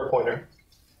this forward pointer.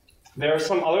 There are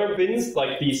some other bins,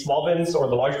 like the small bins or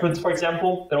the large bins, for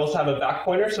example, that also have a back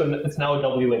pointer, so it's now a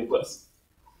doubly linked list,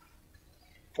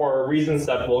 for reasons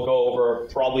that we'll go over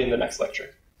probably in the next lecture.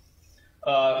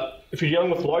 If you're dealing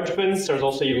with large bins, there's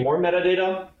also even more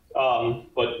metadata,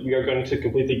 but we are going to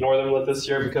completely ignore them this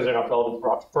year because they're not relevant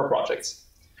for projects.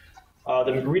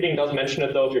 The reading does mention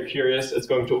it, though. If you're curious, it's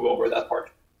going to go over that part.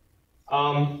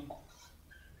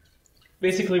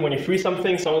 Basically, when you free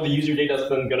something, some of the user data is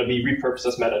then going to be repurposed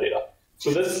as metadata.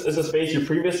 So this is a space you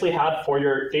previously had for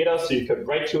your data, so you could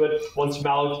write to it once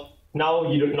malloc.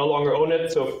 Now you no longer own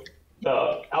it, so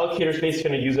the allocator space is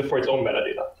going to use it for its own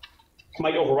metadata. It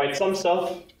might overwrite some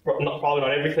stuff, probably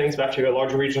not everything, so actually a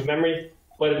larger region of memory,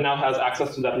 but it now has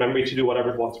access to that memory to do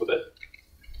whatever it wants with it.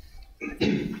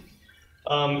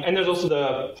 And there's also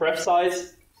the pref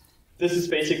size. This is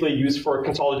basically used for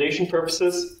consolidation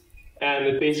purposes. and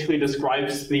it basically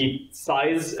describes the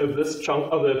size of this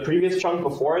chunk, of the previous chunk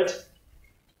before it,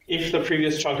 if the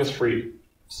previous chunk is free.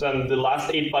 So then the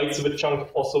last 8 bytes of a chunk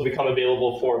also become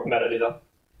available for metadata.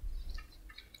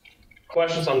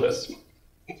 Questions on this?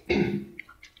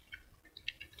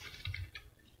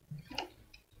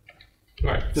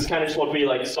 Alright, this is kind of just what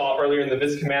we saw earlier in the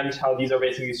viz command, how these are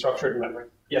basically structured in memory.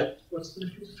 Yeah? What's the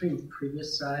difference between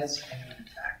previous size and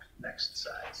next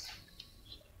size?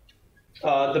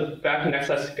 The back and next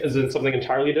size is in something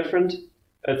entirely different.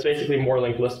 It's basically more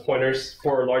linked list pointers.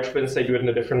 For large bins, they do it in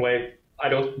a different way. I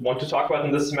don't want to talk about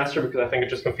them this semester because I think it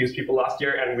just confused people last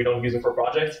year, and we don't use them for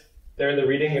projects. They're in the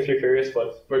reading if you're curious,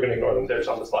 but we're going to ignore them. They're just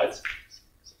on the slides.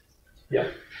 Yeah?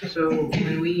 So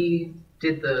when we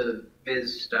did the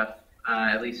viz stuff,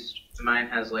 at least mine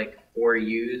has 4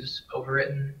 U's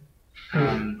overwritten,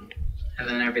 and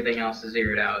then everything else is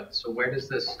zeroed out. So where does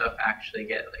this stuff actually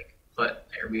get put?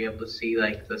 Are we able to see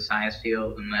the size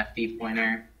field and the FD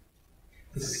pointer?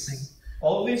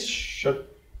 All of these should.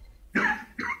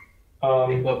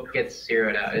 What gets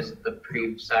zeroed out? Is it the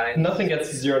pre size? Nothing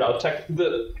gets zeroed out.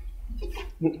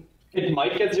 It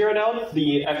might get zeroed out,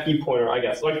 the FD pointer, I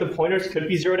guess. The pointers could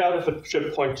be zeroed out if it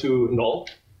should point to null,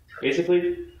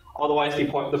 basically. Otherwise, the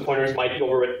pointers might be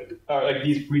overwritten,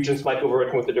 these regions might be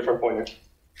overwritten with a different pointer.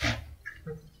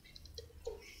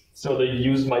 So the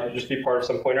U's might just be part of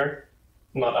some pointer,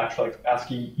 not actually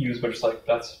ASCII U's, but just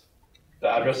that's the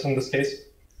address in this case.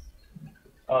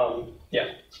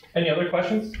 Yeah. Any other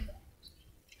questions?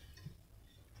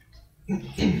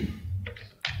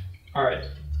 All right.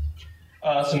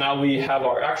 So now we have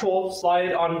our actual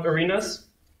slide on arenas.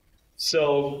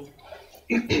 So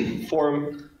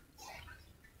for, do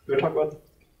we talk about?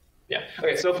 Yeah.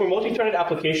 Okay. So for multi-threaded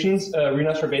applications,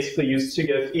 arenas are basically used to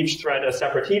give each thread a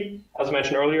separate heap. As I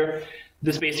mentioned earlier,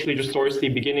 this basically just stores the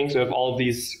beginnings of all of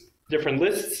these different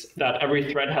lists that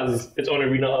every thread has its own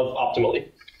arena of optimally.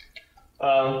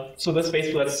 So this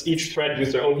basically lets each thread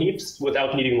use their own heaps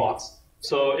without needing locks.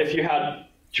 So if you had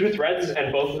 2 threads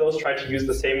and both of those tried to use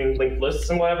the same linked lists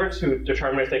and whatever to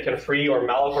determine if they can free or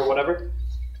malloc or whatever,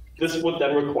 this would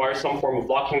then require some form of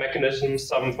locking mechanism,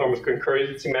 some form of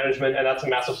concurrency management, and that's a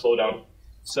massive slowdown.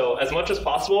 So as much as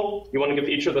possible, you want to give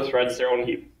each of the threads their own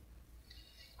heap.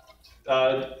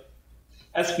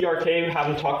 SBRK, we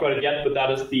haven't talked about it yet, but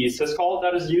that is the syscall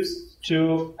that is used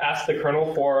to ask the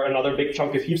kernel for another big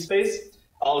chunk of heap space.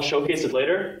 I'll showcase it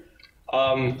later.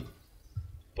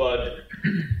 But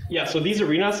yeah, so these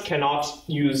arenas cannot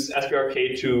use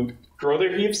SBRK to grow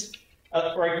their heaps.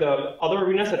 The other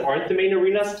arenas that aren't the main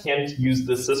arenas can't use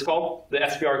the syscall. The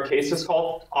SBRK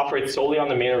syscall operates solely on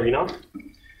the main arena.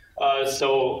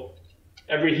 So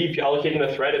every heap you allocate in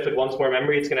a thread, if it wants more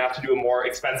memory, it's going to have to do a more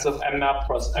expensive mmap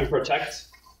plus mprotect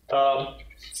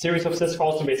series of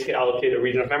syscalls to basically allocate a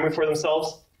region of memory for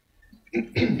themselves.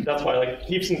 That's why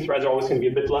heaps and threads are always going to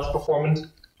be a bit less performant,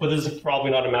 but this is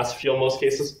probably not a massive field in most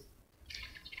cases.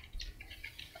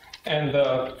 And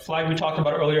the flag we talked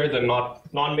about earlier, the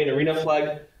non-main arena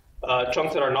flag,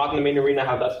 chunks that are not in the main arena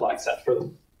have that flag set for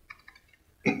them.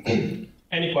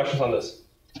 Any questions on this?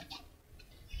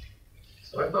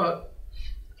 So I thought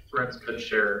threads could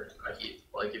share a heap.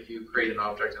 If you create an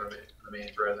object in the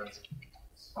main thread and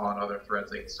spawn other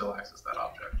threads, they can still access that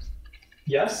object.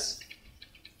 Yes.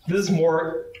 This is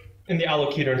more in the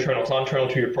allocator internal. It's not internal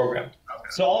to your program. Okay.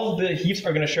 So all of the heaps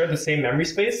are going to share the same memory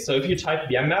space. So if you type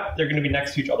the mmap, they're going to be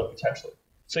next to each other potentially.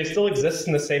 So they still exist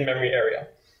in the same memory area.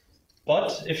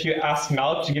 But if you ask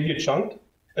malloc to give you a chunk,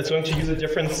 it's going to use a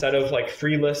different set of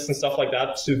free lists and stuff like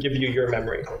that to give you your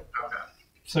memory. Okay.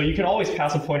 So you can always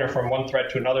pass a pointer from one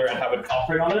thread to another and have it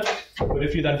operate on it. But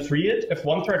if you then free it, if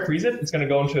one thread frees it, it's going to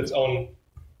go into its own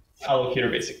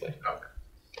allocator basically.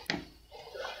 Okay.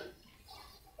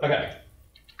 Okay.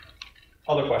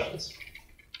 Other questions?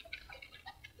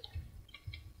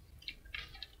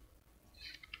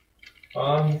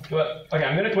 Okay,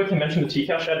 I'm going to quickly mention the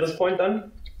Tcache at this point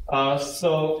then.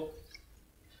 So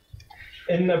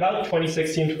in about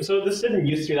 2016, so this didn't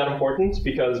used to be that important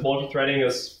because multi-threading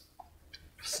is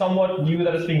somewhat new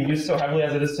that it's being used so heavily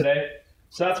as it is today.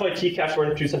 So that's why Tcache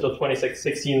weren't introduced until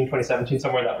 2016, 2017,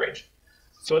 somewhere in that range.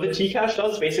 So what the Tcache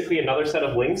does is basically another set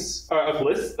of links, of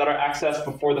lists that are accessed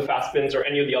before the fast bins or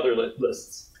any of the other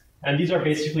lists. And these are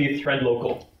basically thread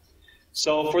local.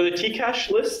 So for the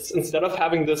Tcache lists, instead of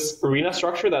having this arena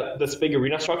structure, this big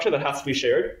arena structure that has to be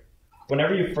shared,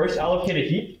 whenever you first allocate a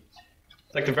heap,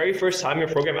 the very first time your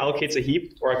program allocates a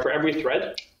heap, or for every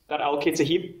thread that allocates a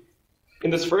heap, in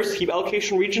this first heap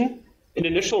allocation region, an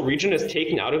initial region is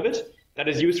taken out of it that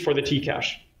is used for the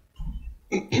Tcache.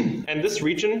 And this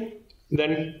region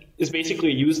then is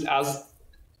basically used as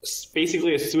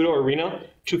basically a pseudo arena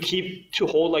to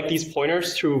hold like these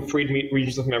pointers to freed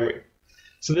regions of memory.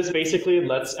 So this basically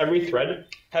lets every thread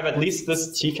have at least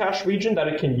this T-cache region that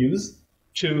it can use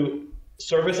to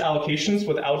service allocations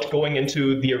without going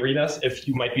into the arenas if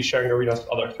you might be sharing arenas with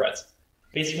other threads.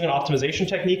 Basically an optimization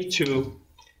technique to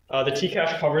the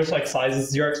T-cache covers like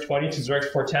sizes 0x20 to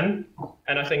 0x410,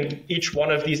 and I think each one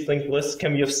of these linked lists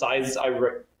can be of size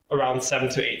around 7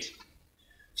 to 8.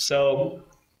 So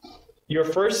your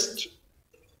first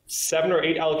 7 or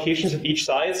 8 allocations of each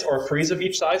size or frees of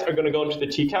each size are going to go into the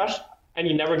T-cache, and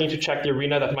you never need to check the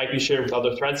arena that might be shared with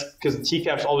other threads because the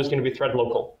T-cache is always going to be thread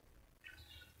local.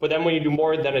 But then when you do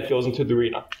more, then it goes into the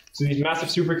arena. So these massive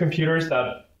supercomputers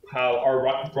that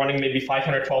are running maybe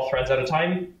 512 threads at a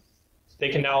time,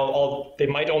 they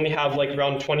might only have like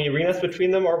around 20 arenas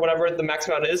between them or whatever the max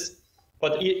amount is,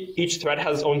 but each thread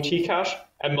has its own T-cache,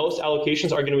 and most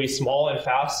allocations are going to be small and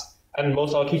fast, and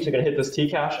most allocations are going to hit this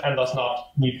T-cache and thus not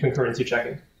need concurrency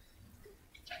checking.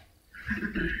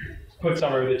 Quick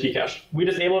summary of the T-cache. We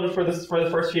disabled it for the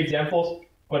first few examples,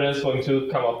 but it is going to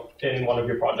come up in one of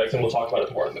your projects, and we'll talk about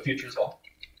it more in the future as well.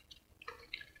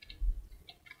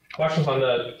 Questions on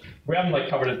we haven't like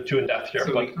covered it too in depth here,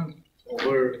 so but we can't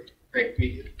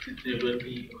there will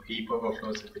be a heap of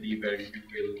overflows where you will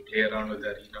play around with the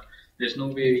arena. There's no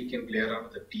way we can play around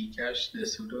with the T-cache, the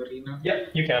pseudo arena? yeah,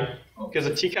 you can. Because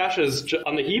the T-cache is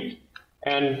on the heap,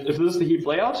 and if this is the heap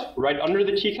layout, right under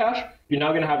the T-cache, you're now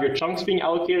going to have your chunks being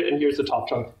allocated, and here's the top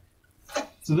chunk.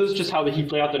 So this is just how the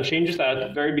heap layout then changes, that at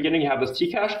the very beginning you have this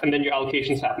T-cache, and then your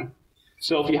allocations happen.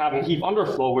 So if you have a heap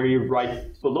underflow where you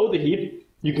write below the heap,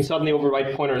 you can suddenly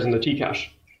overwrite pointers in the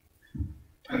T-cache.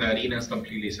 And the arena is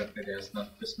completely separate. It's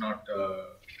not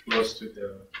close to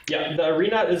the... Yeah, the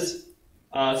arena is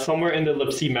somewhere in the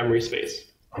libc memory space.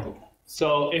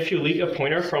 So if you leak a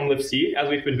pointer from libc, as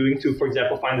we've been doing to, for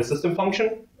example, find the system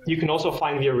function, you can also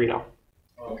find the arena.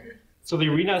 Okay. So the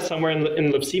arena is somewhere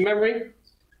in libc memory,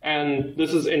 and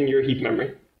this is in your heap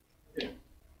memory.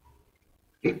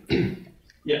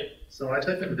 Yeah. So when I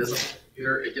type in business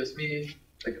computer, it gives me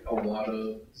like a lot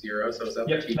of zeros. So is that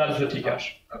Yep, the T-cache? that is the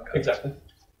T-cache. Okay. Exactly.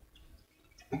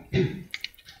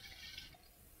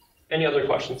 Any other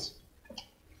questions?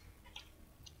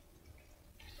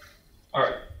 All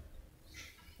right.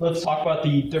 Let's talk about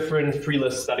the different free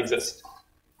lists that exist.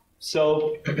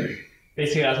 So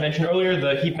basically, as mentioned earlier,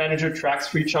 the heap manager tracks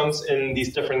free chunks in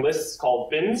these different lists called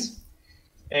bins.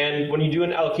 And when you do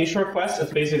an allocation request,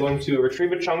 it's basically going to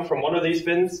retrieve a chunk from one of these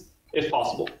bins if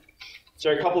possible. So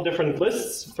there are a couple different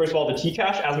lists. First of all, the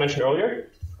T-cache, as mentioned earlier.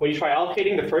 When you try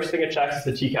allocating, the first thing it checks is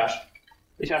the T-cache.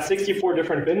 It has 64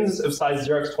 different bins of size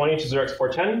 0x20 to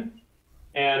 0x410,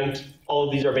 and all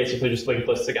of these are basically just linked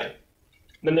lists again.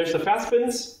 Then there's the fast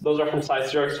bins. Those are from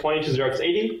size 0x20 to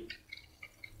 0x80.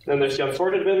 Then there's the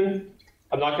unsorted bin.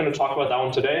 I'm not going to talk about that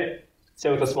one today.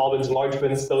 Same with the small bins and large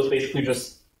bins. Those basically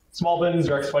just small bins,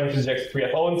 0x20 to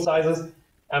 0x3FO in sizes,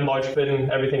 and large bin,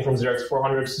 everything from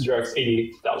 0x400 to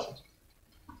 0x80,000.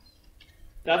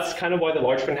 That's kind of why the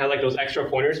large bin has like those extra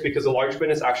pointers, because the large bin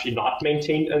is actually not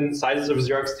maintained in sizes of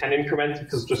 0x10 increment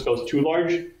because it just goes too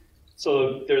large.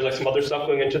 So there's like some other stuff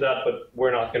going into that, but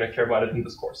we're not going to care about it in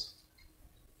this course.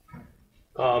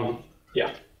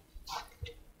 Yeah.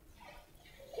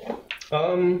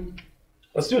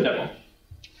 Let's do a demo.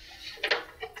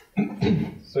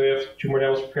 So we have 2 more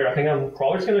demos prepared. I think I'm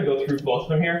probably just going to go through both of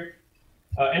them here.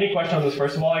 Any questions on this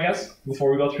first of all, I guess,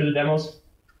 before we go through the demos?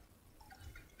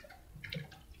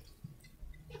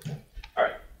 All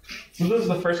right. So this is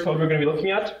the first code we're going to be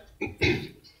looking at.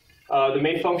 The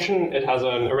main function, it has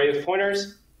an array of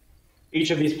pointers. Each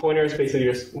of these pointers basically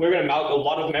we're going to malloc a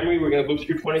lot of memory. We're going to loop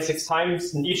through 26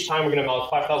 times, and each time we're going to malloc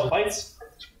 5,000 bytes.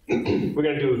 We're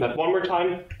going to do that one more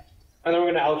time, and then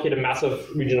we're going to allocate a massive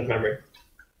region of memory.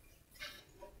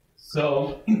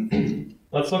 So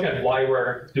let's look at why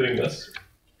we're doing this.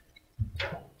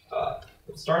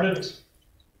 Let's start it.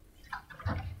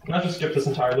 Let's just skip this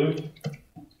entire loop.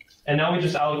 And now we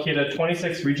just allocated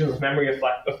 26 regions of memory of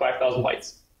 5,000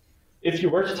 bytes. If you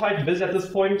were to type viz at this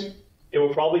point, it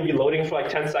will probably be loading for like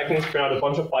 10 seconds, print out a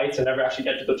bunch of bytes, and never actually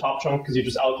get to the top chunk because you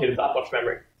just allocated that much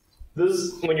memory.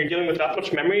 When you're dealing with that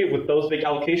much memory, with those big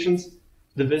allocations,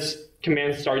 the viz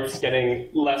command starts getting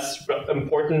less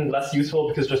important, less useful,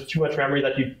 because there's too much memory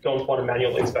that you don't want to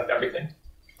manually inspect everything.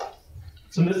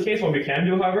 So in this case, what we can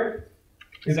do, however,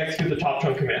 is execute the top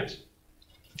chunk command.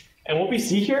 And what we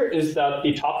see here is that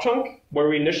the top chunk, where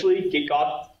we initially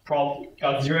got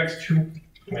 0x2,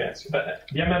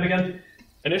 VMM again.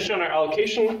 Initially on our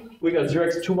allocation, we got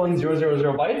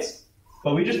 0x21000 bytes,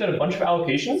 but we just did a bunch of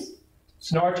allocations.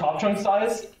 So now our top chunk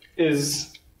size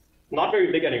is not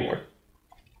very big anymore.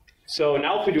 So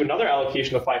now if we do another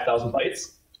allocation of 5,000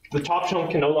 bytes, the top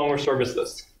chunk can no longer service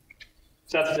this.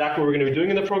 So that's exactly what we're going to be doing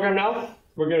in the program now.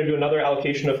 We're going to do another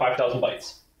allocation of 5,000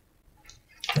 bytes.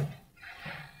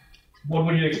 What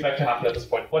would you expect to happen at this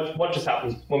point? What just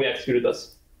happened when we executed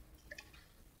this?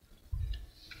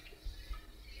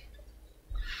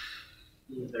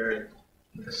 Either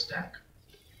the stack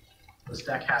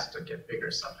has to get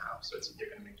bigger somehow, so it's either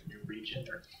going to make a new region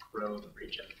or grow the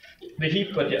region. The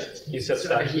heap, but yes, you said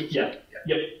stack. Yeah.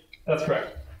 Yep, that's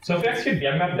correct. So if we execute the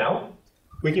mmap now,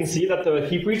 we can see that the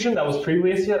heap region that was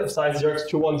previously of size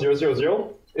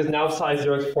 0x21000 is now size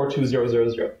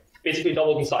 0x42000, basically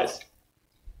doubled in size.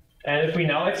 And if we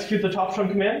now execute the top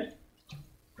chunk command,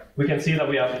 we can see that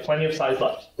we have plenty of size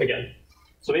left again.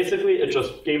 So basically, it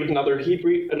just gave it another heap,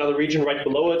 another region right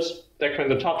below it, that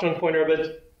kind of the top chunk pointer of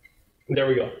it, and there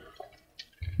we go.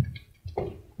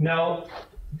 Now,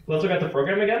 let's look at the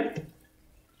program again.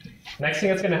 Next thing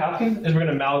that's going to happen is we're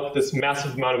going to malloc this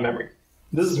massive amount of memory.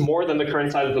 This is more than the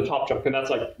current size of the top chunk, and that's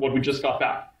like what we just got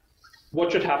back.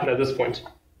 What should happen at this point?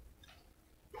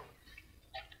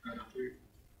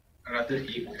 Another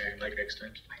heap, like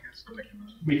extension, I guess.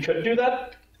 We could do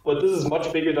that, but this is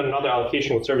much bigger than another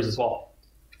allocation would service as well.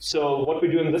 So what we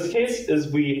do in this case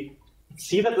is we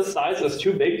see that this size is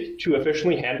too big to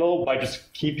efficiently handle by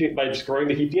just growing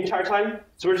the heap the entire time.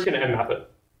 So we're just going to mmap it.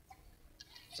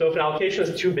 So if an allocation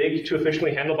is too big to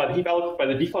efficiently handle by the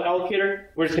default allocator,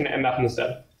 we're just going to mmap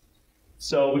instead.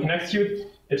 So we can execute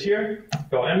it here,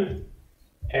 go in,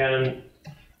 and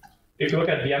if you look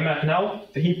at the mmap now,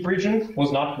 the heap region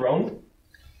was not grown,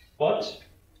 but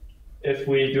if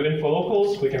we do info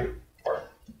locals, we can, or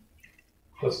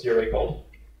what's the array called?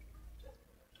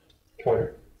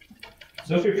 Pointer.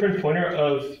 So if we print pointer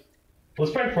of,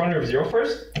 let's print pointer of 0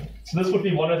 first. So this would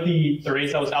be one of the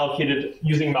arrays that was allocated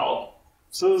using malloc.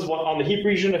 So this is what on the heap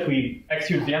region, if we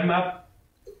execute the mmap,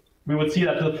 we would see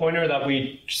that the pointer that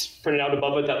we just printed out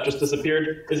above it that just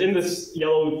disappeared is in this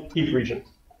yellow heap region.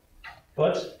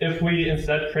 But if we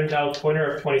instead print out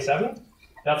pointer of 27,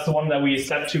 that's the one that we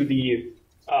set to the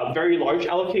very large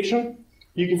allocation,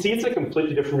 you can see it's a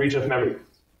completely different region of memory.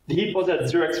 The heap was at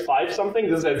 0x5 something,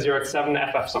 this is at 0x7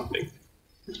 ff something.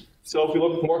 So if we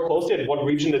look more closely at what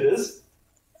region it is,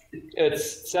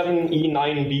 it's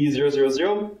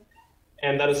 7E9B000,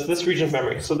 and that is this region of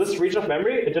memory. So this region of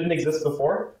memory, it didn't exist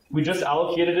before. We just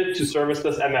allocated it to service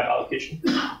this mmap allocation.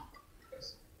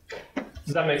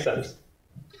 Does that make sense?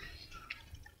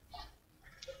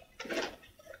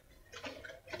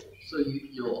 So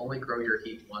you'll only grow your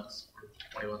heap once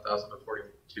from 21,000 to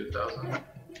 42,000?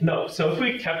 No, so if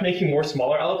we kept making more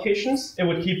smaller allocations, it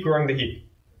would keep growing the heap.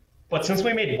 But since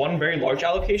we made one very large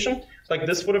allocation, like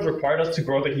this would have required us to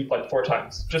grow the heap like 4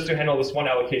 times, just to handle this one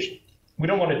allocation. We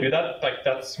don't want to do that, like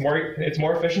it's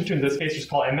more efficient to, in this case, just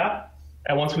call mmap,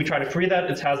 and once we try to free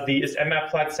that, it has this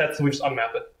mmap flag set, so we just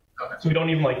unmap it. Okay. So we don't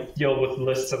even like deal with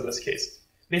lists in this case.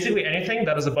 Basically anything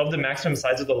that is above the maximum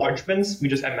size of the large bins, we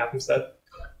just mmap instead.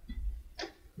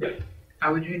 Yeah.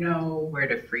 How would you know where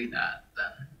to free that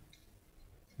then?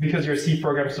 Because your C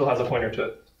program still has a pointer to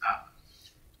it. Ah.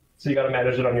 So you got to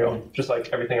manage it on your own, just like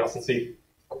everything else in C.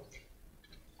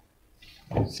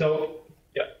 So,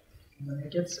 yeah. When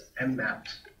it gets mmapped,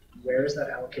 where is that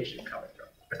allocation coming from?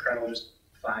 The kernel just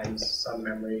finds some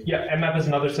memory. Yeah, mmap is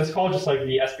another syscall, just like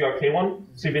the SBRK one.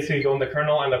 So you basically go in the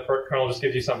kernel, and the kernel just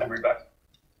gives you some memory back.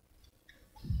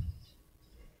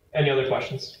 Any other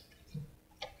questions?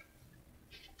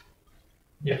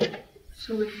 Yeah.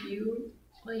 So if you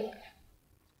like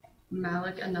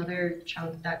malloc another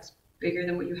chunk that's bigger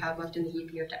than what you have left in the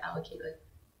heap, you have to allocate it.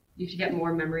 You have to get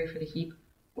more memory for the heap.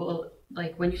 Will,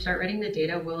 like when you start writing the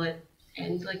data, will it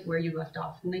end like where you left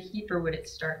off in the heap, or would it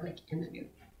start like in the new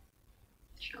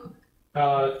chunk?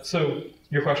 So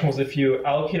your question was if you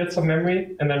allocated some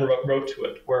memory and then wrote to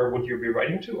it, where would you be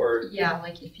writing to, or? Yeah,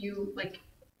 like if you like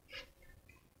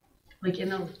in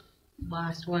the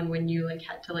last one when you like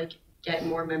had to like get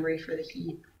more memory for the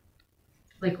heap,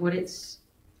 like would it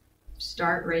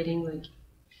start writing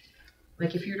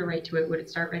like if you were to write to it, would it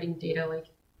start writing data like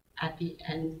at the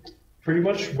end? Pretty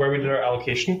much where we did our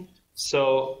allocation.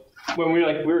 So when we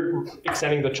were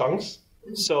extending the chunks.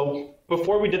 So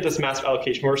before we did this massive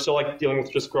allocation, we were still like dealing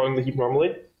with just growing the heap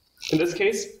normally. In this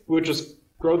case, we would just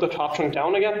grow the top chunk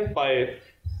down again by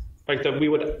like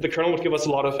the kernel would give us a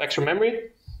lot of extra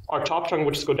memory. Our top chunk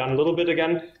would just go down a little bit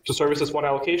again to service this one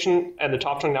allocation, and the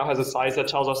top chunk now has a size that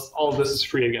tells us all of this is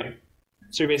free again.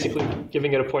 So you're basically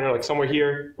giving it a pointer like somewhere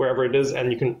here, wherever it is,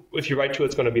 and you can, if you write to it,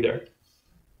 it's going to be there.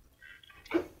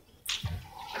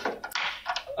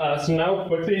 So now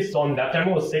quickly, so on that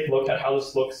demo, let's take a look at how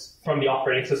this looks from the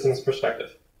operating system's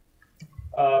perspective.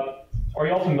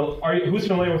 Who's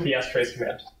familiar with the strace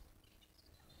command?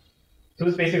 So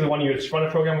this is basically one you just run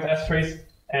a program with strace,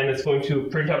 and it's going to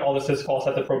print out all the syscalls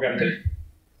that the program did.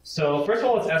 So first of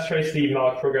all, let's strace the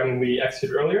malloc program we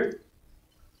executed earlier.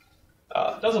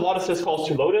 It does a lot of syscalls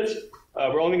to load it.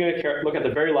 We're only going to look at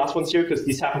the very last ones here because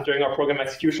these happened during our program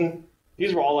execution.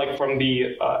 These were all like from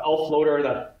the elf loader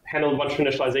that handled a bunch of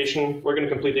initialization. We're going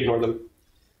to completely ignore them.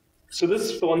 So this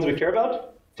is the ones we care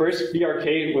about. First,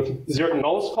 brk with 0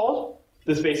 null is called.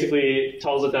 This basically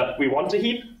tells it that we want a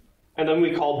heap. And then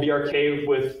we call brk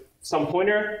with some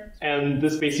pointer, and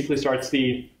this basically starts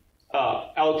the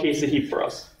allocates the heap for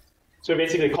us. So we're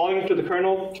basically calling it to the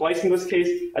kernel twice in this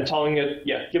case and telling it,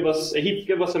 yeah, give us a heap,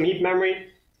 give us some heap memory,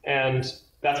 and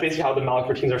that's basically how the malloc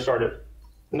routines are started.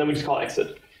 And then we just call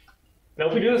exit. Now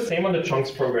if we do the same on the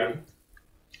chunks program,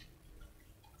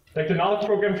 like the malloc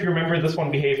program, if you remember, this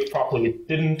one behaved properly.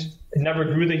 It never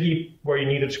grew the heap where you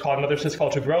needed to call another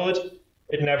syscall to grow it.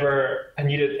 It never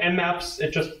needed nmaps.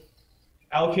 It just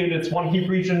allocated its one heap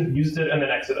region, used it, and then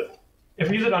exited. If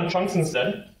we use it on chunks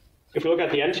instead, if we look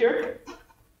at the end here,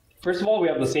 first of all, we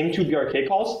have the same 2 brk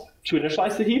calls to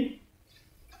initialize the heap.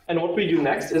 And what we do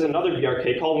next is another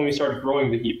brk call when we start growing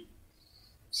the heap.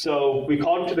 So we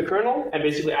call it to the kernel and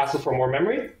basically ask it for more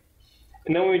memory.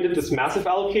 And then when we did this massive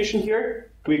allocation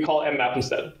here, we call mmap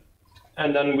instead.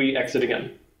 And then we exit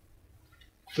again.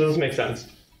 Does this make sense?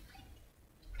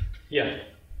 Yeah.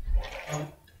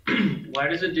 Why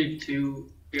does it do 2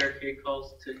 brk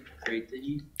calls to create the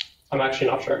heap? I'm actually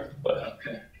not sure, but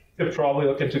Okay. you could probably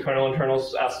look into kernel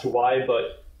internals as to why,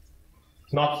 but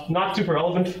not super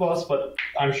relevant to us, but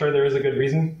I'm sure there is a good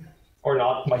reason. Or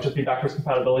not, might just be backwards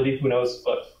compatibility, who knows,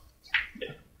 but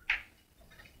yeah.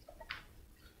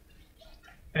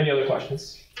 Any other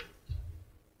questions?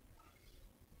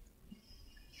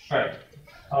 All right,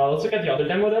 let's look at the other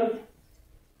demo then.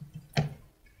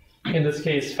 In this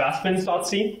case,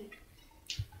 fastbins.c.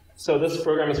 So this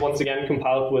program is once again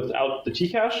compiled without the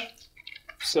Tcache.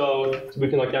 So we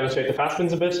can demonstrate the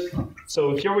fastbins a bit.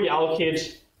 So here we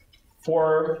allocate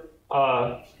 4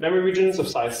 memory regions of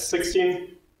size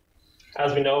 16.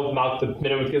 As we know, malloc, the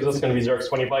minimum it gives us is going to be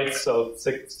 0x20 bytes, so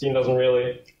 16 doesn't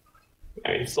really,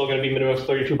 it's still going to be minimum of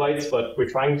 32 bytes, but we're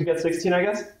trying to get 16, I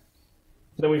guess.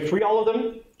 Then we free all of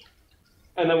them,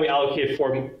 and then we allocate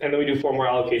 4, and then we do 4 more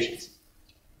allocations.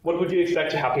 What would you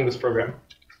expect to happen in this program?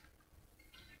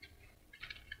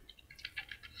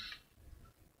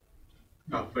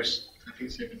 First, I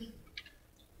think so you can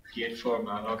create 4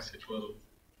 mallocs. It will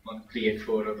create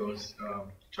 4 of those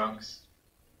chunks.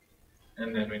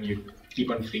 And then when you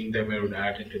keep on freeing them, it would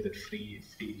add into the free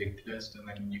linked list. And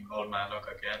then when you call malloc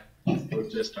again, it would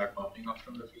just start popping up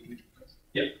from the free linked list.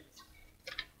 Yep.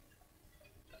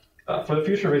 For the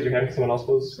future, raise your hand because someone else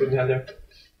was raising hand there.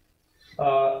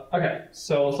 Okay,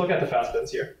 so let's look at the fastbins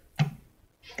here.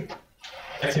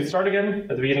 Execute start again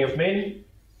at the beginning of main.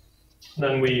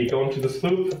 Then we go into this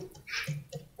loop,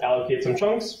 allocate some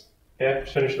chunks. Okay,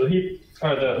 finish the heap,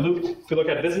 or the loop. If we look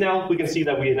at this now, we can see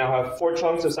that we now have 4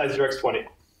 chunks of size 0x20.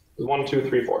 1, 2,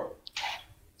 3, 4.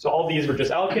 So all these were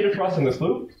just allocated for us in this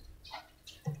loop.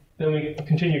 Then we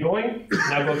continue going,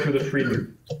 now go through the free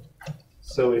loop.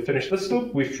 So we finish this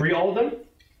loop, we free all of them.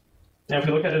 Now if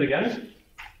we look at it again,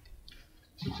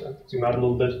 zoom out a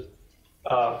little bit.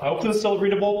 I hope this is still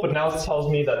readable, but now this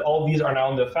tells me that all these are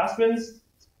now in the fastbins.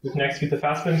 We can execute the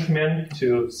fastbin command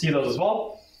to see those as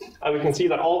well. We can see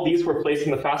that all these were placed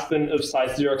in the fastbin of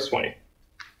size 0x20.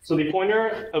 So the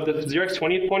pointer of the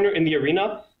 0x20 pointer in the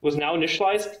arena was now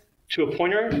initialized to a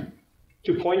pointer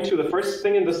to point to the first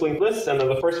thing in this linked list, and then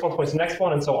the first one points to the next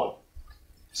one, and so on.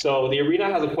 So the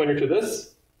arena has a pointer to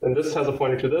this, and this has a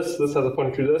pointer to this has a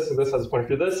pointer to this, and this has a pointer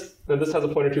to this, and this has a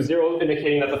pointer to 0,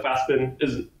 indicating that the fastbin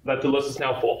is, that the list is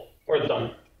now full, or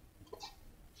done.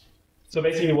 So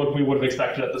basically what we would have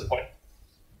expected at this point.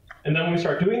 And then when we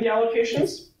start doing the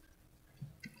allocations,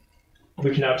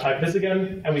 we can now type this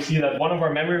again, and we see that one of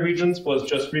our memory regions was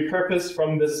just repurposed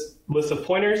from this list of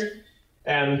pointers,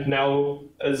 and now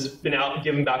has been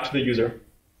given back to the user.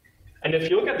 And if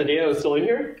you look at the data that's still in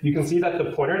here, you can see that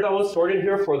the pointer that was stored in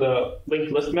here for the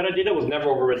linked list metadata was never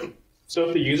overwritten. So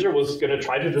if the user was going to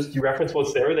try to just dereference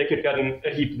what's there, they could get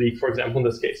a heap leak, for example, in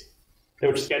this case. They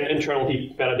would just get an internal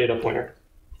heap metadata pointer.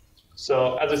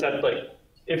 So as I said,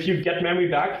 if you get memory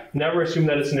back, never assume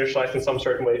that it's initialized in some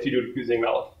certain way if you do it using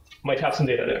malloc. Might have some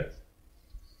data there.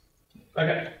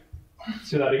 Okay, let's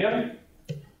do that again.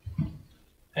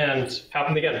 And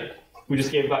happened again. We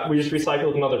just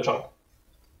recycled another chunk.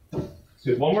 Let's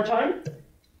do it one more time.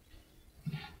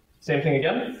 Same thing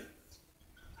again.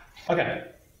 Okay,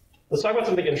 let's talk about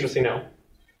something interesting now.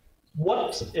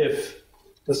 What if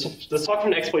Let's talk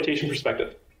from an exploitation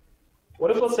perspective.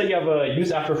 What if, let's say, you have a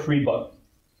use after free bug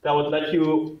that would let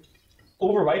you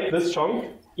overwrite this chunk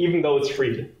even though it's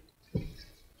freed.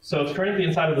 So it's currently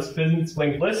inside of this bins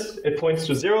linked list. It points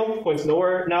to 0, points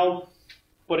nowhere now,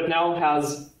 but it now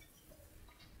has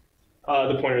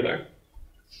the pointer there.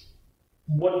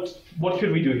 What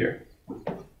could we do here?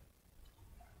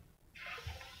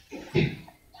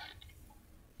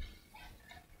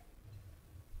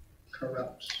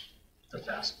 Corrupt the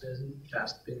fast bin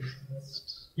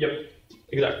list. Yep,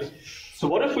 exactly. So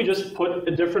what if we just put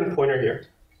a different pointer here?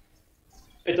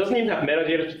 It doesn't even have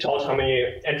metadata to tell us how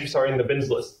many entries are in the bins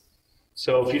list.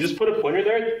 So if you just put a pointer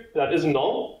there that isn't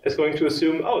null, it's going to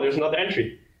assume, oh, there's another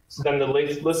entry. So then the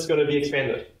list is going to be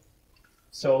expanded.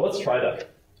 So let's try that.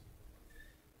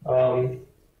 I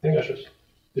think I should.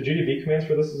 The GDB commands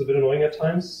for this is a bit annoying at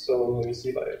times, so let me see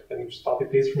if I can just copy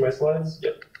paste from my slides.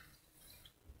 Yep.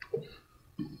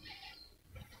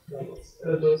 Now let's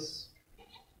edit this.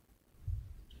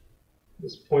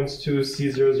 This points to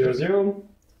C000.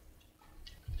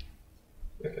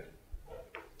 Okay.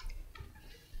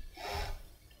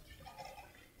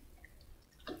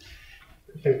 I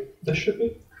think this should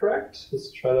be correct.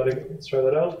 Let's try that again. Let's try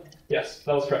that out. Yes,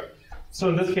 that was correct. So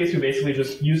in this case, we basically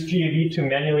just use GAB to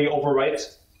manually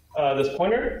overwrite this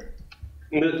pointer.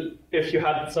 If you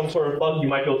had some sort of bug, you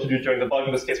might be able to do it during the bug.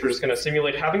 In this case, we're just going to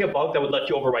simulate having a bug that would let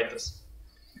you overwrite this.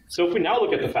 So if we now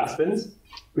look at the fast bins,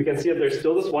 we can see that there's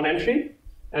still this one entry,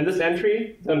 and this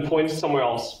entry then points somewhere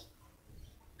else.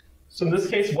 So in this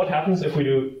case, what happens if we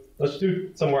do, let's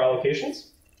do some more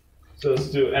allocations. So let's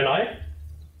do NI.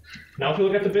 Now if we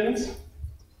look at the bins,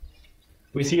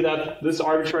 we see that this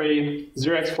arbitrary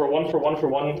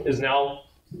 0x414141 is now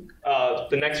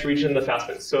the next region in the fast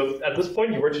bins. So if at this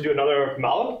point you were to do another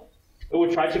malloc, it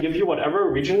would try to give you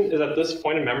whatever region is at this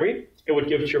point in memory, it would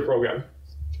give to your program.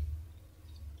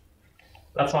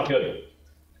 That's not good.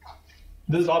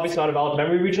 This is obviously not a valid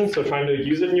memory region, so trying to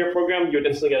use it in your program, you would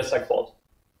instantly get a seg fault.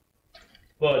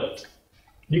 But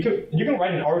you can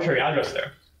write an arbitrary address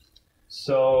there.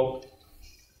 So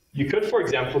you could, for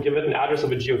example, give it an address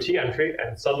of a GOT entry,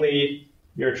 and suddenly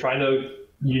you're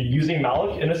using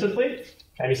malloc innocently,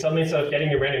 and you suddenly, instead of getting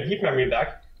your random heap memory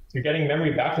back, you're getting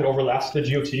memory back that overlaps the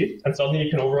GOT, and suddenly you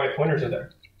can overwrite pointers in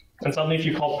there. And suddenly if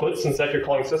you call puts, instead you're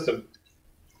calling system.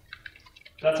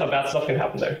 That's how bad stuff can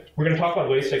happen there. We're going to talk about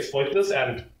ways to exploit this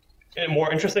and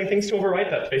more interesting things to overwrite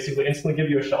that basically instantly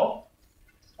give you a shell.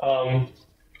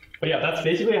 But yeah, that's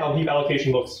basically how heap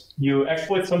allocation looks. You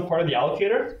exploit some part of the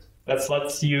allocator that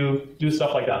lets you do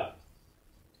stuff like that.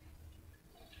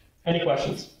 Any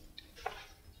questions?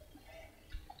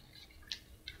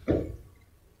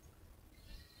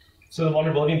 So the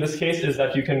vulnerability in this case is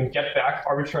that you can get back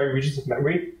arbitrary regions of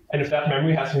memory, and if that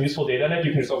memory has some useful data in it,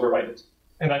 you can just overwrite it.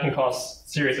 And that can cause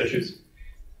serious issues.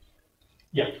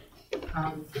 Yeah?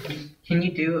 Can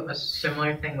you do a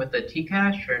similar thing with the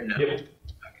Tcache or no? Yep.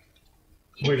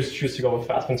 We just choose to go with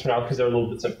fastbins for now because they're a little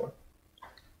bit simpler.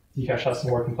 Tcache has some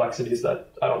more complexities that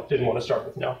I didn't want to start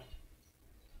with now.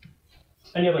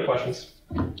 Any other questions?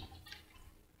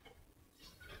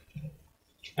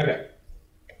 Okay.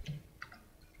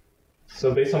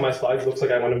 So based on my slides, it looks like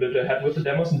I went a bit ahead with the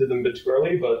demos and did them a bit too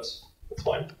early, but that's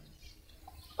fine.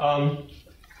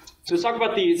 So let's talk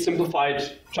about the simplified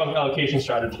chunk allocation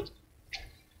strategy.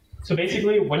 So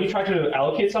basically, when you try to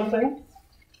allocate something,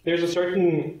 there's a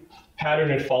certain pattern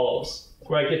it follows.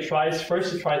 Right? It's going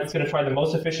to try the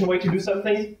most efficient way to do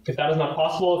something. If that is not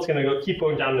possible, it's going to keep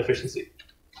going down in efficiency.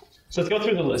 So let's go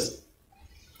through the list.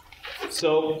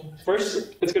 So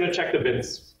first, it's going to check the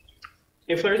bins.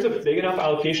 If there is a big enough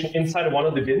allocation inside of one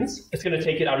of the bins, it's going to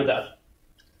take it out of that.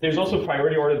 There's also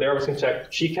priority order there. It's going to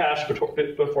check Gcache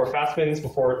before fast bins,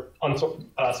 before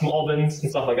small bins, and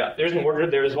stuff like that. There's an order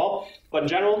there as well. But in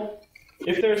general,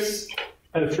 if there's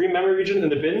a free memory region in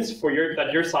the bins that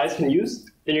your size can use,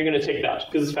 then you're going to take that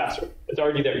because it's faster. It's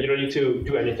already there. You don't need to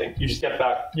do anything. You just get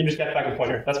back a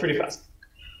pointer. That's pretty fast.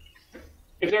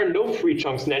 If there are no free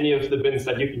chunks in any of the bins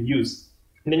that you can use,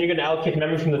 then you're going to allocate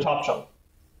memory from the top chunk.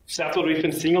 So that's what we've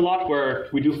been seeing a lot, where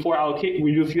we do a few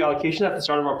allocations at the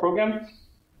start of our program.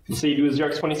 So you do a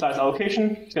 0x20 size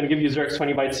allocation. It's going to give you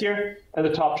 0x20 bytes here, and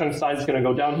the top chunk size is going to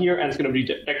go down here, and it's going to be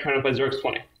decremented by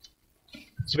 0x20.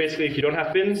 So basically, if you don't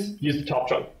have bins, use the top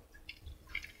chunk.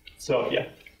 So yeah.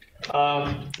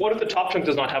 What if the top chunk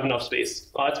does not have enough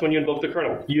space? That's when you invoke the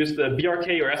kernel. You use the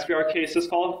BRK or SBRK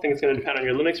syscall. I think it's going to depend on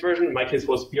your Linux version. In my case, it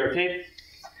was BRK.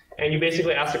 And you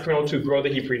basically ask the kernel to grow the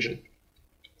heap region.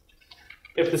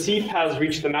 If the heap has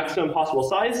reached the maximum possible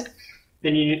size,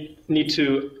 then you need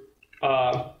to... we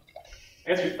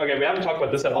haven't talked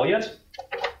about this at all yet.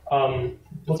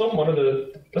 let's open one of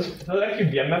let's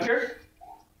actually VM map here.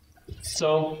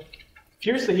 So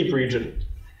here's the heap region,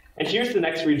 and here's the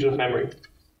next region of memory.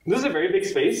 This is a very big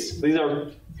space. These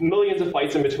are millions of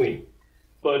bytes in between.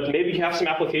 But maybe you have some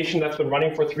application that's been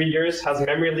running for 3 years, has a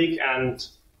memory leak, and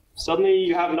suddenly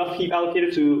you have enough heap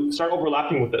allocated to start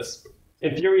overlapping with this.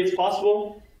 In theory, it's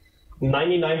possible.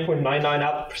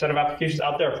 99.99% of applications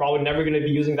out there are probably never going to be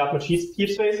using that much heap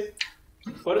space,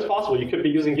 but it's possible. You could be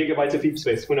using gigabytes of heap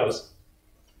space, who knows?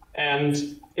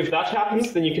 And if that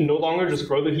happens, then you can no longer just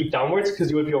grow the heap downwards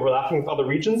because you would be overlapping with other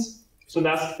regions. So in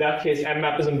that case,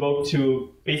 mmap is invoked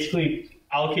to basically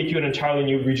allocate you an entirely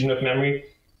new region of memory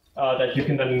that you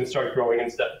can then start growing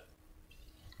instead.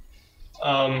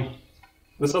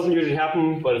 This doesn't usually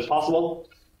happen, but it's possible.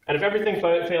 And if everything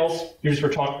fails, you just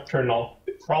return null.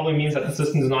 It probably means that the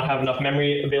system does not have enough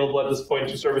memory available at this point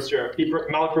to service your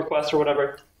malloc request or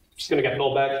whatever. Just going to get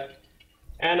null back.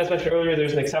 And as mentioned earlier,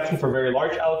 there's an exception for very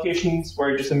large allocations where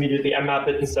you just immediately mmap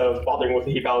it instead of bothering with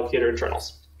the heap allocator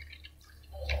internals.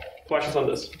 Questions on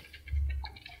this?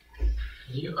 Can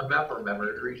you unmap a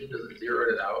memory region? Does it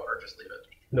zero it out or just leave it?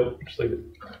 Nope, just leave it.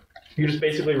 You just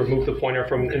basically remove the pointer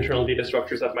from internal data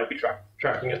structures that might be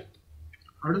tracking it.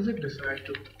 How does it decide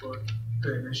to put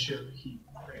the initial heap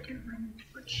back in memory?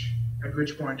 At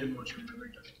which point in virtual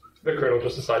memory does it put? The kernel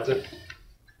just decides it.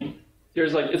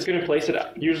 It's going to place it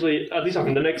usually, at least on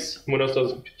Linux. Windows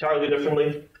does entirely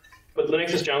differently, but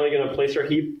Linux is generally going to place your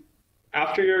heap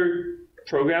after your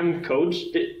program code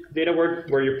data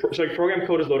where your program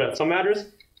code is loaded at some address,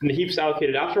 and the heap's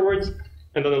allocated afterwards,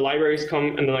 and then the libraries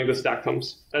come, and then the stack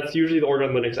comes. That's usually the order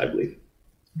on Linux, I believe.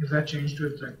 Does that change to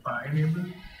pi enabled?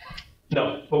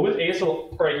 No, but with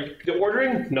ASL, the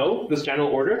ordering, no, this general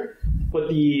order, but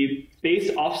the base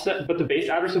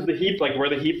address of the heap, like where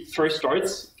the heap first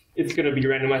starts, it's going to be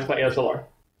randomized by ASLR.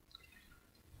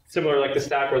 Similar like the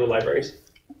stack or the libraries.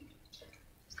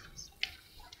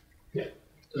 Yeah.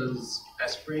 Does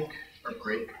sbreak or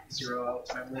break zero out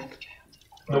memory?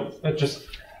 Nope, it just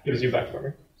gives you back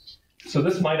memory. So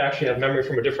this might actually have memory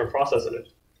from a different process in it.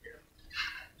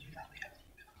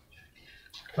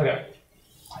 Okay.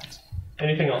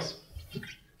 Anything else?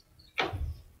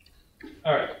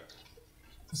 All right.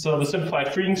 So the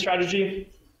simplified feeding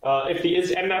strategy. If the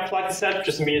is mmap flag is set,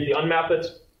 just immediately unmap it.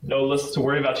 No lists to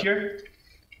worry about here.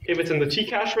 If it's in the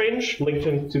tcache range, link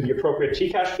to the appropriate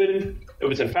tcache bin.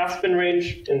 If it's in fastbin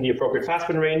range, in the appropriate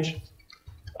fastbin range.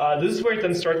 This is where it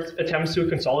then starts attempts to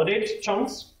consolidate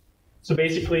chunks. So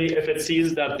basically, if it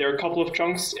sees that there are a couple of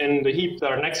chunks in the heap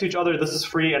that are next to each other, this is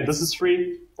free and this is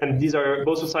free, and these are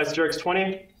both with size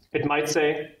 0x20, it might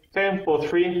say, okay, both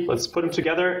free, let's put them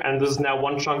together, and this is now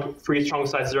one chunk, free chunk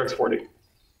size 0x40.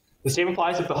 The same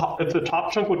applies if the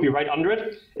top chunk would be right under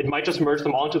it. It might just merge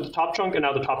them all into the top chunk, and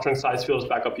now the top chunk size field is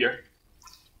back up here.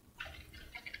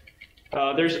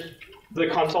 This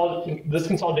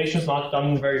consolidation is not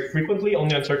done very frequently,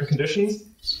 only on certain conditions.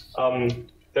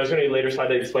 There's going to be a later slide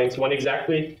that explains when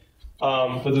exactly,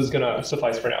 but this is going to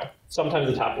suffice for now. Sometimes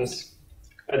it happens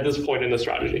at this point in the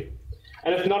strategy.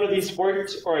 And if none of these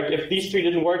worked, or if these three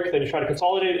didn't work, then you try to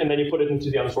consolidate, and then you put it into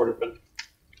the unsorted bin.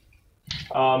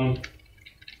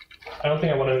 I don't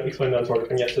think I want to explain the unsorted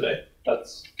bin yet today.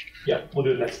 We'll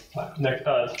do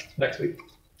it next week.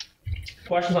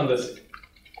 Questions on this?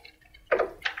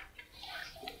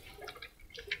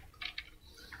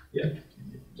 Yeah.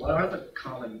 What are the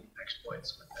common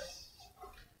exploits with this?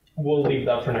 We'll leave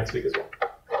that for next week as well.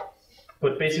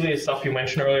 But basically, the stuff you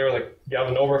mentioned earlier, like you have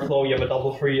an overflow, you have a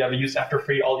double free, you have a use after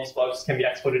free, all these bugs can be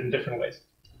exploited in different ways.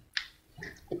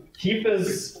 Heap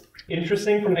is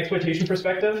interesting from an exploitation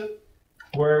perspective,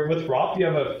 where with ROP you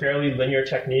have a fairly linear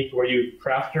technique where you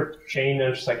craft your chain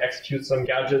and just execute some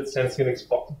gadgets and it's going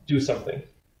to do something.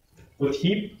 With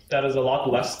Heap, that is a lot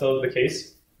less so the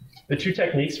case. The two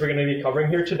techniques we're going to be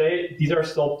covering here today, these are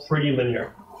still pretty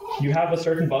linear. You have a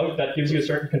certain bug that gives you a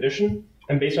certain condition,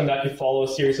 and based on that you follow a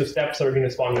series of steps that are going to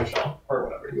spawn your shell, or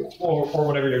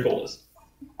whatever your goal is.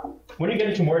 When you get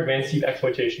into more advanced Heap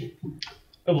exploitation,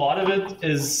 a lot of it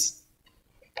is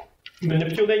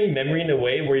manipulating memory in a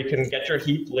way where you can get your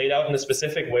heap laid out in a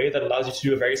specific way that allows you to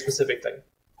do a very specific thing.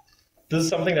 This is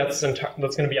something that's going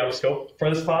to be out of scope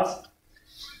for this class.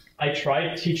 I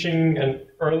tried teaching a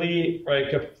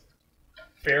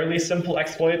fairly simple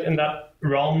exploit in that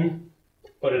realm,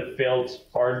 but it failed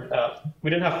hard.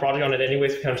 We didn't have project on it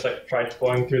anyways, we kind of just tried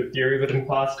going through the theory of it in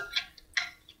class.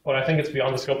 But I think it's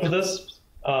beyond the scope of this.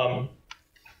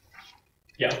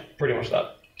 Yeah, pretty much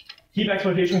that. Heap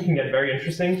exploitation can get very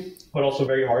interesting, but also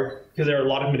very hard, because there are a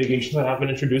lot of mitigations that have been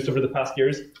introduced over the past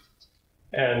years.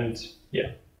 And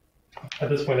yeah, at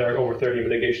this point there are over 30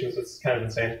 mitigations, it's kind of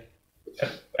insane.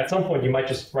 at some point you might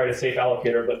just write a safe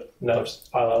allocator, but no,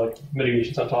 just pile like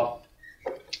mitigations on top.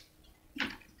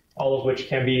 All of which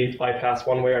can be bypassed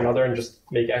one way or another and just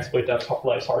make exploit devs'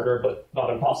 lives harder, but not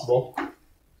impossible.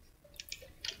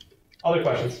 Other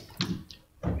questions?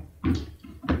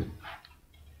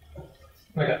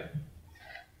 Okay.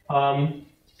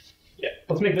 Yeah,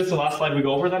 let's make this the last slide we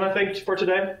go over then, I think, for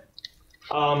today.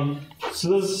 So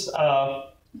this is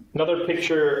another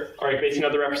picture, or basically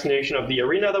another representation of the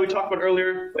arena that we talked about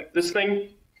earlier, like this thing,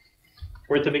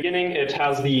 where at the beginning it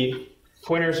has the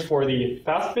pointers for the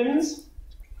fast bins.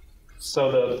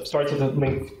 So the starts with the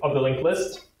link of the linked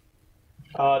list.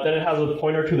 Then it has a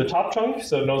pointer to the top chunk,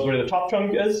 so it knows where the top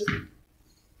chunk is.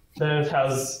 Then it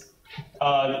has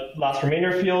last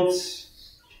remainder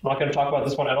fields. I'm not going to talk about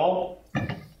this one at all.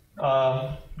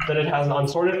 Then it has an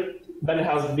unsorted. Then it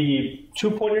has the 2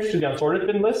 pointers to the unsorted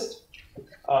bin list.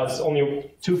 It's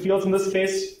only 2 fields in this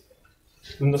case.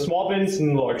 And the small bins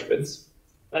and the large bins.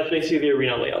 That's basically the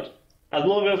arena layout. It has a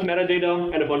little bit of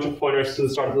metadata and a bunch of pointers to the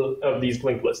start of these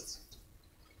linked lists.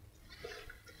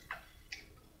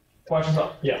 Questions?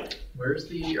 Yeah. Where's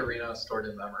the arena stored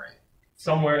in memory?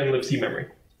 Somewhere in libc memory.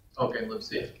 Okay,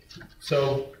 libc.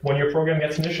 So when your program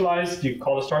gets initialized, you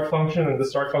call the start function, and the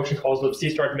start function calls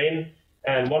libc start main.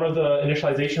 And one of the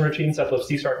initialization routines that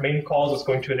libc start main calls is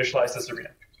going to initialize this arena.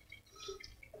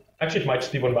 Actually, it might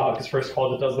just be when malloc is first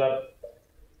called that does that.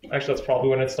 Actually, that's probably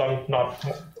when it's done. Not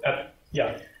at,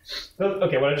 yeah.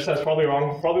 Okay, what I just said is probably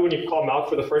wrong. Probably when you call malloc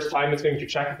for the first time, it's going to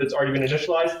check if it's already been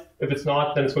initialized. If it's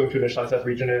not, then it's going to initialize that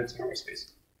region in its memory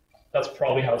space. That's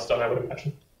probably how it's done, I would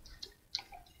imagine.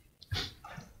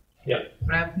 Yeah.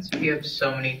 What happens if you have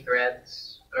so many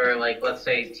threads, or like let's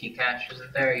say Tcache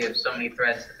isn't there, you have so many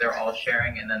threads that they're all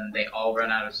sharing and then they all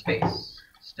run out of space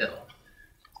still?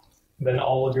 Then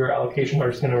all of your allocations are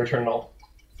just going to return null.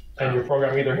 And your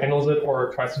program either handles it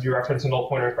or tries to dereference a null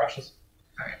pointer and crashes.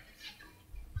 Alright.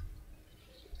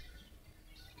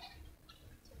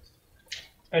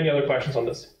 Any other questions on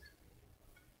this?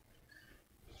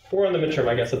 Or on the midterm,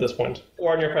 I guess, at this point.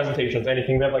 Or on your presentations,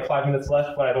 anything. We have like 5 minutes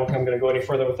left, but I don't think I'm going to go any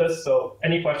further with this. So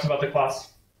any questions about the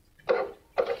class?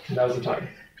 Now's the time.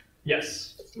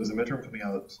 Yes? Was the midterm coming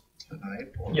out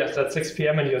tonight? Or? Yes, at 6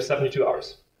 p.m. and you have 72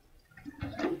 hours.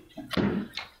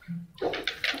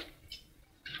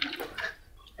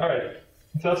 All right.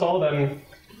 If that's all, then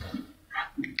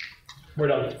we're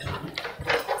done.